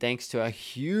lead thanks to a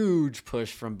huge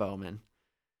push from Bowman.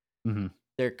 Mm-hmm.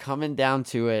 They're coming down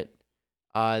to it.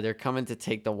 They're coming to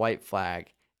take the white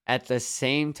flag. At the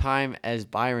same time as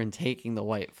Byron taking the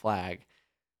white flag,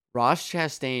 Ross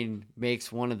Chastain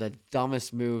makes one of the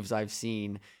dumbest moves I've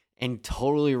seen and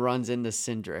totally runs into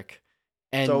Cindric.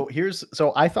 And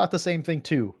so I thought the same thing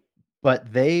too, but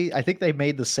I think they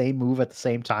made the same move at the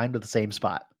same time to the same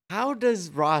spot. How does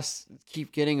Ross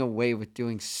keep getting away with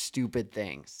doing stupid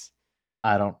things?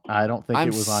 I don't think it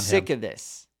was on him. I'm sick of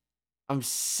this. I'm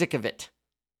sick of it.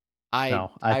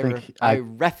 I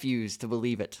refuse to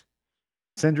believe it.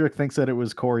 Cindric thinks that it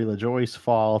was Corey LaJoie's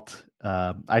fault.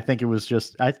 I think it was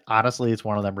just. Honestly, it's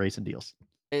one of them racing deals.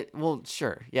 Well,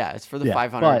 sure, yeah, it's for the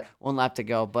 500, 1 lap to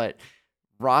go, but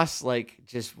Ross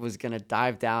just was gonna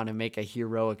dive down and make a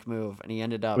heroic move, and he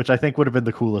ended up, which I think would have been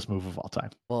the coolest move of all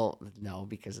time. Well, no,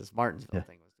 because his Martinsville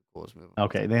thing was the coolest move.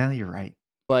 Okay, then you're right.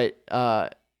 But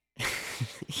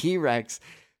he wrecks.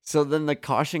 So then the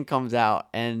caution comes out,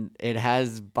 and it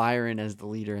has Byron as the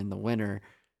leader and the winner.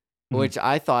 Which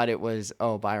I thought it was,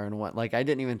 Byron won. I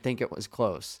didn't even think it was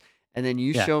close. And then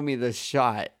you show me this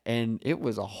shot, and it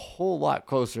was a whole lot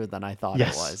closer than I thought it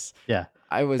was. Yeah.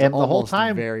 I was and almost the whole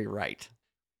time, very right.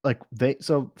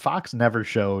 So Fox never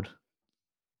showed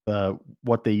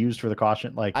what they used for the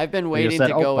caution. I've been waiting to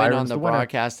go in on the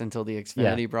broadcast until the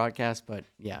Xfinity broadcast, but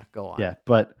yeah, go on. Yeah,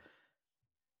 but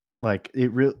Like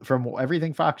from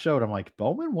everything Fox showed, I'm like,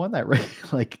 Bowman won that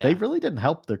race. Like they Yeah. really didn't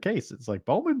help their case. It's like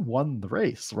Bowman won the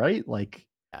race, right? Like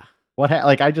Yeah.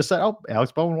 like I just said, oh,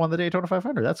 Alex Bowman won the Daytona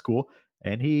 500. That's cool,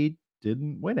 and he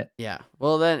didn't win it. Yeah.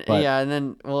 Well, then, But yeah. And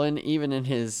then, well, and even in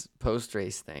his post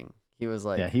race thing, he was yeah,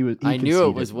 like, he I knew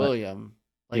it was conceded, but William.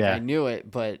 Like, I yeah, knew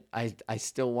it, but I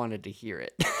still wanted to hear an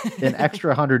it.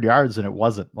 extra 100 yards, and it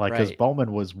wasn't like because Right.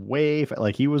 Bowman was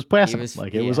like he was He passing him, was,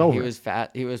 like it was yeah, he over. was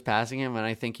fat. He was passing him, and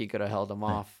I think he could have held him Yeah.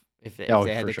 off if Oh,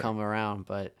 they had for to sure. come around.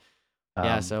 But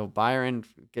yeah, Um, so Byron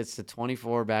gets to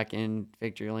 24 back in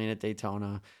victory lane at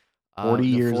Daytona. 40 The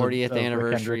years 40th of Rick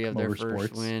anniversary Hendrick of their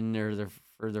first Motorsports. win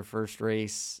or their first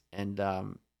race, and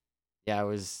yeah, it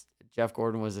was Jeff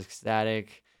Gordon was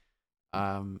ecstatic.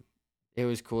 Um, it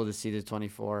was cool to see the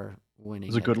 24 It was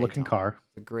winning a at good looking Daytona. car.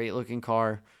 It's a great looking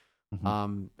car.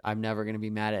 Mhm. I'm never gonna be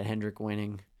mad at Hendrick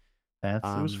winning. It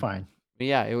was fine. But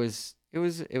yeah, it was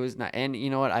not. And you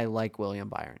know what? I like William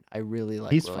Byron. I really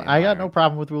like He's fine. William I got no Byron.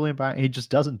 problem with William Byron. He just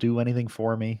doesn't do anything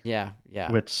for me, Yeah,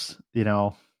 yeah. which,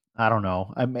 I don't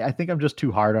know. I mean, I think I'm just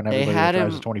too hard on They everybody that had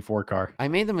drives a him. 24 car. I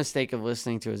made the mistake of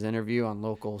listening to his interview on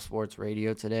local sports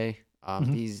radio today.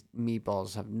 Mhm. These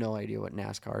meatballs have no idea what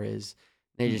NASCAR is.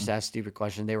 They just Mm-mm. asked stupid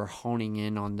questions. They were honing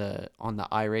in on the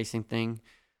iRacing thing.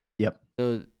 Yep.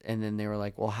 So, and then they were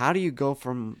like, "Well, how do you go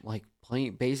from like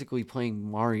basically playing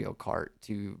Mario Kart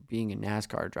to being a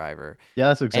NASCAR driver?" Yeah,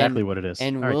 that's exactly And what it is.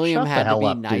 and All right, William shut the had to hell be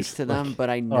up, dude. nice to them, Like, but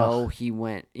I ugh, know he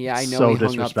went. Yeah, it's I know so he hung up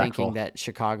thinking disrespectful. that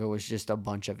Chicago was just a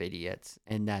bunch of idiots,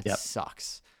 and that Yep.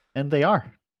 sucks. And they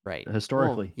are Right. Well,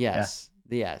 historically. Yeah.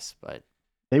 yes, but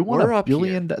They want a we're up here.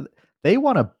 billion they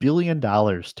want $1 billion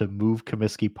to move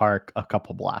Comiskey Park a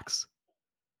couple blocks.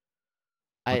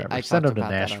 I Whatever. Send talked them to about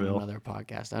that on Nashville. another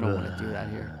podcast. I don't want to do that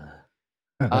here.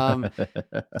 Um,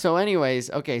 Ugh. so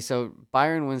anyways, okay, so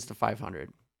Byron wins the 500.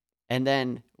 And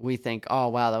then we think, "Oh,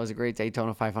 wow, that was a great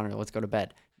Daytona 500. Let's go to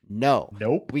bed." No.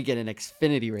 Nope. We get an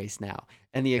Xfinity race now.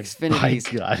 And the And my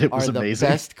Xfinities God, it are was the amazing.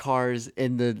 best cars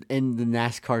in the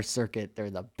NASCAR circuit. They're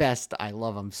the best. I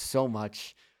love them so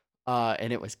much.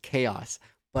 And it was chaos.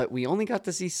 But we only got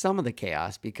to see some of the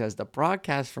chaos because the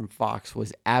broadcast from Fox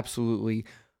was absolutely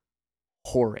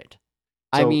horrid.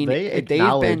 I So mean, they they've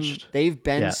acknowledged,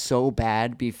 been yeah, so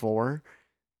bad before,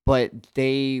 but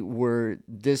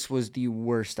this was the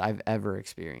worst I've ever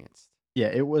experienced.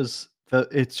 yeah,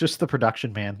 it's just the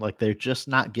production, man. Like they're just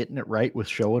not getting it right with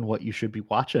showing what you should be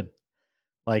watching.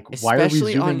 Like, why are we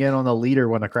Especially zooming on in on the leader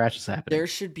when a crash is happening? there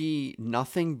should be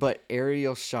nothing but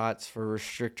aerial shots for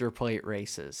restrictor plate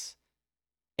races.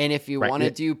 And if you Right. want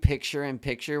to do picture in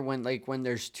picture when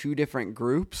there's two different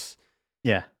groups,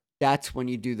 Yeah. that's when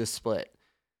you do the split.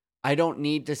 I don't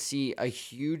need to see a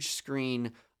huge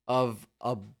screen of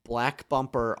a black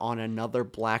bumper on another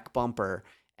black bumper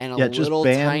and a Yeah, just little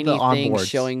ban the tiny thing onboards.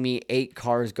 showing me 8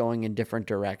 cars going in different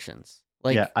directions.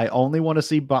 Yeah, Like, I only wanna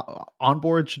see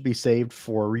onboard should be saved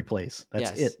for replays.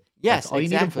 That's yes. it. That's Yes, all you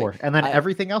need them exactly. for, and then I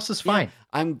everything else is Yeah, fine.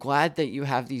 I'm glad that you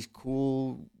have these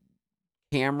cool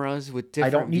cameras with I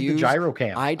don't different need the views. gyro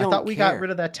cam. I I thought don't we got care.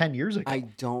 rid of that 10 years I ago.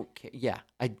 don't care. Yeah,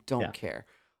 I don't Yeah. care.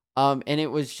 And it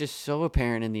was just so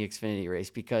apparent in the Xfinity race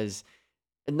because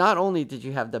not only did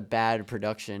you have the bad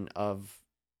production of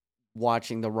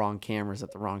watching the wrong cameras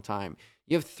at the wrong time,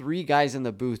 you have 3 guys in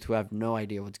the booth who have no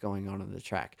idea what's going on the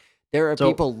track. There are So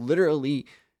people literally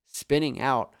spinning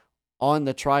out on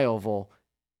the tri-oval,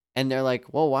 and they're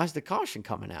like, "Well, why's the caution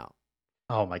coming out?"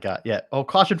 oh my god, yeah. Oh,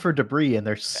 caution for debris, and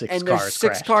there's 6 And there's cars 6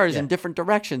 crashed. cars Yeah. in different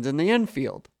directions in the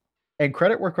infield. And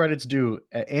credit where credit's due,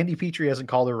 Andy Petrie hasn't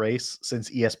called a race since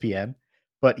ESPN,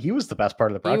 but he was the best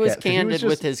part of the He was broadcast because he was candid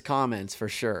with just his comments for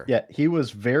sure. yeah, he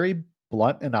was very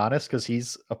blunt and honest because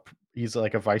he's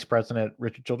like a vice president at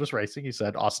Richard Childress Racing. He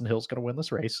said Austin Hill's gonna win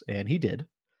this race, and he did.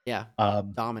 Yeah,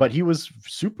 But dominant. he was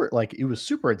super like it was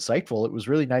super insightful. It was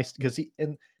really nice because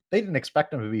they didn't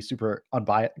expect him to be super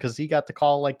unbiased because he got the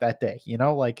call like that day,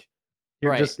 like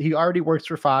Right, he already works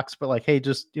for Fox, but like, hey,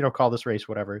 just call this race,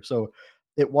 whatever. So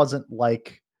it wasn't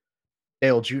like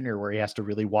Dale Jr. where he has to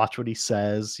really watch what he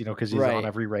says, because he's on right.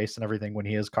 every race and everything when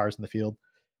he has cars in the field.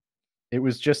 It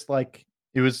was just like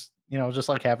it was, just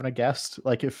like having a guest.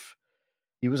 Like if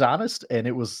he was honest and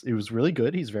it was really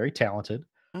good. He's very talented.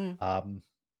 Mm. Um,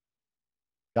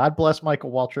 God bless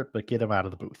Michael Waltrip, but get him out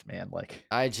of the booth, man. Like,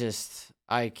 I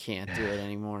can't do it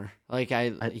anymore. Like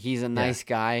I, he's a yeah, nice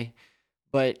guy,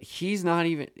 but he's not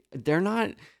even they're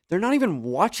not even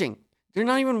watching. They're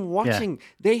not even yeah, watching.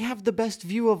 They have the best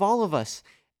view of all of us.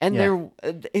 And yeah,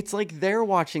 it's like they're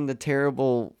watching the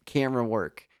terrible camera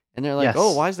work. And they're like, "Oh,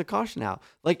 yes, why is the caution out?"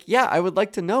 Like, "Yeah, I would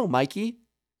like to know, Mikey.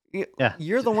 yeah,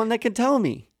 You're the one that can tell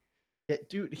me." Yeah,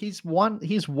 dude, he's won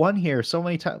here so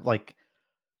many times. Like,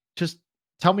 just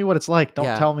tell me what it's like. Don't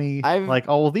Yeah. tell me I've like,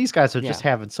 oh well, these guys are just yeah.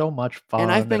 having so much And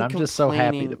fun, and I'm just so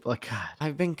happy to like, God.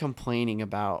 I've been complaining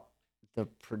about the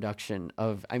production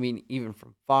of, I mean, even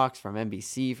from Fox, from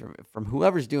NBC, from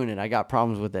whoever's doing it. I got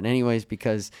problems with it anyways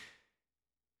because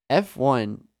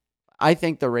F1, I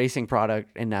think the racing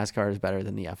product in NASCAR is better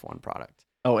than the F1 product.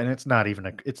 Oh, and it's not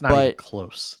even But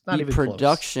close. Not the even close.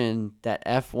 production that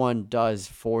F1 does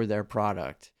for their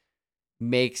product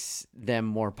makes them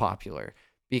more popular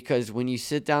because when you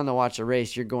sit down to watch a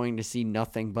race, you're going to see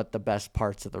nothing but the best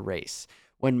parts of the race.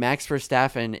 When Max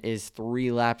Verstappen is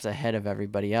 3 laps ahead of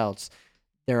everybody else,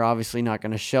 they're obviously not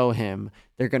going to show him.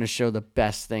 They're going to show the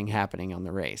best thing happening on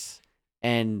the race.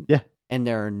 And Yeah. and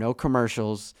there are no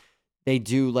commercials. They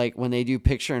do, like, when they do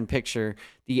picture in picture,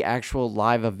 the actual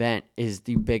live event is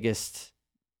the biggest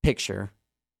picture.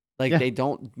 Like, Yeah. they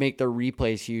don't make their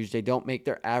replays huge. They don't make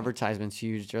their advertisements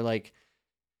huge. They're like,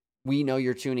 we know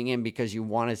you're tuning in because you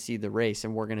want to see the race,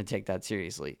 and we're going to take that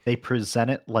seriously. They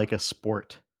present it like a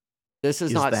sport. This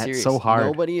is Is not that so serious. hard?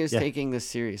 Nobody is Yeah. taking this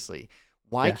seriously.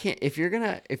 Why Yeah. can't, if you're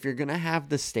gonna have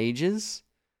the stages,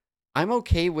 I'm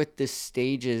okay with the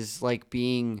stages like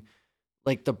being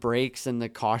like the breaks and the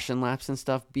caution laps and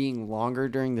stuff being longer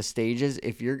during the stages.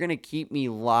 If you're gonna keep me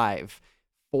live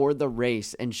for the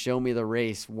race and show me the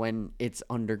race when it's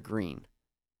under green,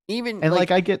 even And like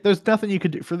like I get there's nothing you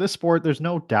could do for this sport. There's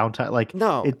no downtime. Like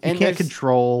no, you and can't there's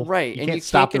control, right, you and can't you can't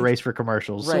stop the race for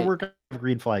commercials. So right. we're gonna have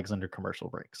green flags under commercial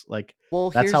breaks. Like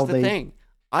Well, that's here's how the they thing.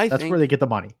 I that's where think, they get the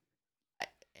money.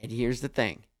 and here's the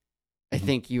thing. I Mhm.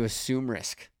 think you assume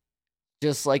risk.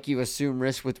 Just like you assume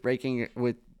risk with breaking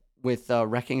with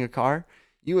wrecking a car,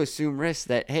 you assume risk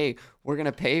that, hey, we're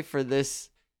gonna pay for this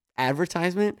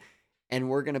advertisement and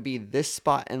we're gonna be this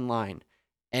spot in line,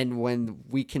 and when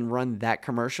we can run that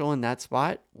commercial in that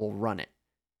spot, we'll run it.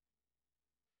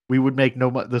 We would make no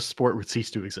money. The sport would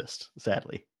cease to exist,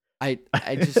 sadly. I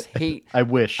just hate I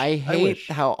wish. I I hate wish.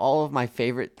 how all of my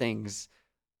favorite things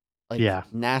like Yeah.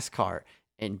 NASCAR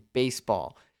and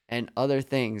baseball and other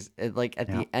things, like at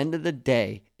Yeah. the end of the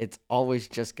day, it's always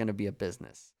just going to be a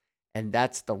business. And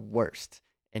that's the worst.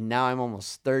 And now I'm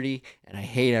almost 30 and I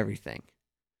hate everything.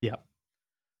 Yeah.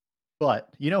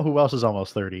 But you know who else is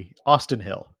almost 30? Austin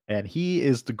Hill. And he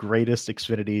is the greatest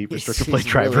Xfinity restrictor plate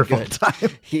He's driver really of all good. time.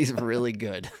 He's really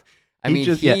good. I He mean,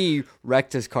 just yeah. he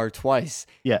wrecked his car twice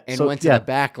Yeah. and So went to the yeah.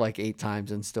 back like 8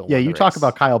 times and still Yeah, won the you talk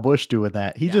about race. Kyle Busch doing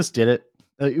that. He Yeah. just did it.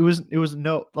 It was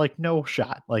no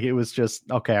shot. Like it was just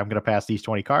okay. I'm gonna pass these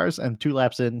 20 cars, and 2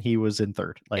 laps in, he was in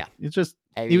third. Yeah. Like it's just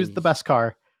I he was mean, the best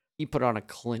car. he put on a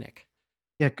clinic.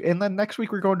 Yeah, and then next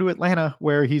week we're going to Atlanta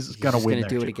where he's He's gonna just win going to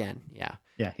there do it too. again. Yeah.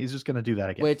 Yeah, he's just gonna do that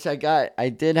again. Which I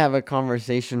did have a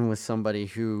conversation with somebody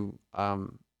who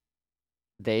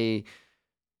they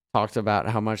talked about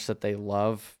how much that they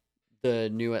love the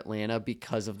new Atlanta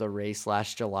because of the race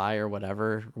last July or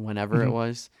whatever, whenever it Mhm.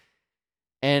 was.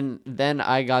 And then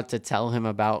I got to tell him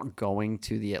about going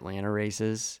to the Atlanta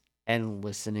races and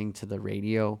listening to the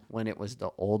radio when it was the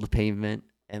old pavement,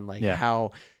 and like Yeah.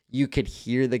 how you could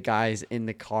hear the guys in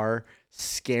the car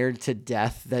scared to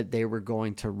death that they were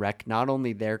going to wreck not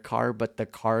only their car, but the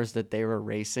cars that they were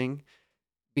racing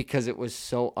because it was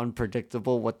so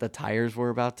unpredictable what the tires were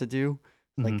about to do.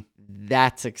 Mhm. Like,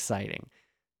 that's exciting.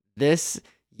 This,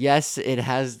 yes, it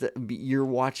has you're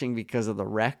watching because of the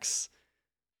wrecks.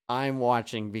 I'm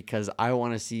watching because I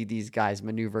want to see these guys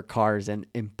maneuver cars in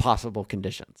impossible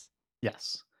conditions.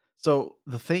 Yes. So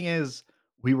the thing is,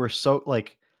 we were so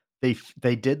like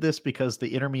they did this because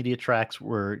the intermediate tracks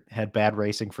were had bad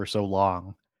racing for so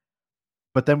long.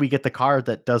 But then we get the car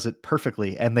that does it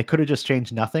perfectly, and they could have just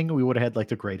changed nothing. We would have had like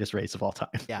the greatest race of all time.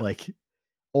 Yeah. Like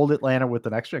old Atlanta with the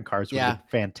next gen cars would have Yeah. been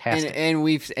fantastic. And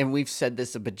we've said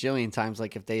this a bajillion times,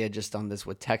 like if they had just done this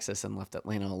with Texas and left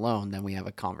Atlanta alone, then we have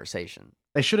a conversation.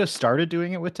 They should have started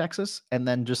doing it with Texas and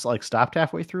then just like stopped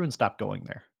halfway through and stopped going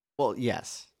there. Well,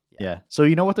 yes. Yeah. Yeah. So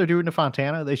you know what they're doing to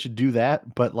Fontana? They should do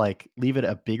that, but like leave it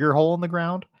a bigger hole in the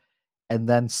ground and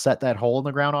then set that hole in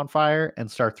the ground on fire and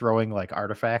start throwing like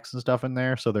artifacts and stuff in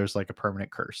there so there's like a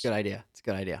permanent Good curse. idea. It's a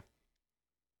good idea.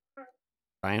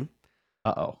 Ryan?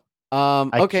 Uh-oh. I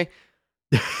Okay.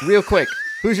 Real quick.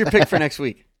 Who's your pick for next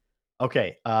week?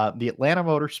 Okay, the Atlanta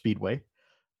Motor Speedway.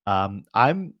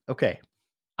 I'm okay.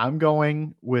 I'm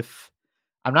going with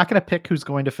I'm not going to pick who's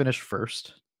going to finish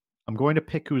first. I'm going to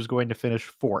pick who's going to finish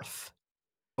fourth.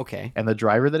 Okay. And the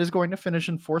driver that is going to finish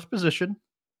in fourth position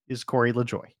is Corey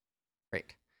LaJoy.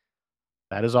 Great.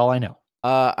 That is all I know.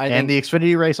 I And think the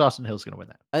Xfinity race, Austin Hill's going to win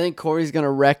that. Corey's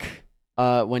gonna wreck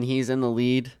when he's in the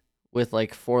lead with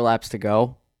like 4 laps to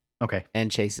go. Okay.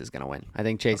 and Chase is going to win. I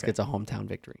think Chase Okay. gets a hometown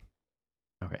victory.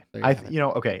 Okay. There you have it.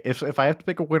 Okay. If I have to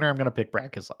pick a winner, I'm going to pick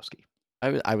Brad Keselowski.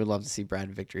 I would love to see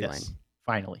Brad victory lane. Yes.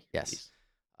 Finally. Yes.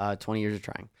 20 years of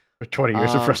trying. 20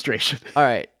 years of frustration. All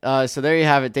right. So there you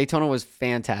have it. Daytona was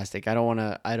fantastic. I know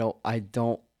I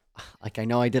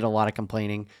did a lot of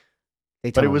complaining.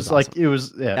 Daytona But it was awesome. like, it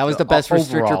was, yeah, that was the best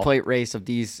restrictor overall plate race of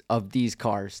these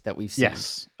cars that we've seen.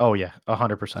 Yes. Oh yeah.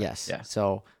 100%. Yes. Yeah.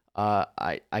 So,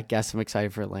 I guess I'm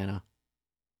excited for Atlanta.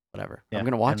 Whatever. Yeah. I'm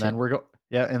going to watch and then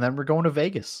it. and then we're going to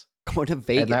Vegas. Going to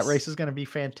Vegas. And that race is going to be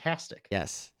fantastic.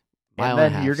 Yes.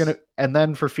 And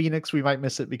then for Phoenix, we might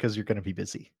miss it because you're going to be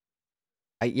busy.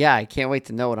 I can't wait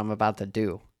to know what I'm about to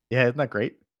do. Yeah, isn't that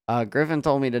great? Griffin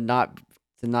told me to not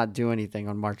do anything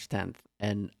on March 10th,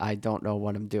 and I don't know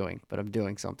what I'm doing, but I'm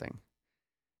doing something.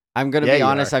 I'm going to be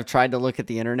honest. I've tried to look at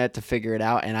the internet to figure it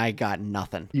out, and I got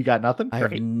nothing. You got nothing? I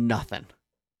have nothing.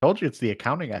 Told you it's the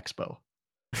accounting expo.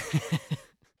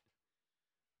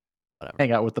 Whatever.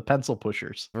 Hang out with the pencil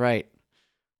pushers. Right.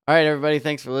 All right, everybody.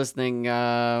 Thanks for listening.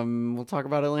 We'll talk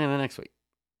about Atlanta next week.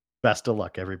 Best of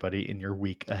luck, everybody, in your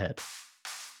week ahead.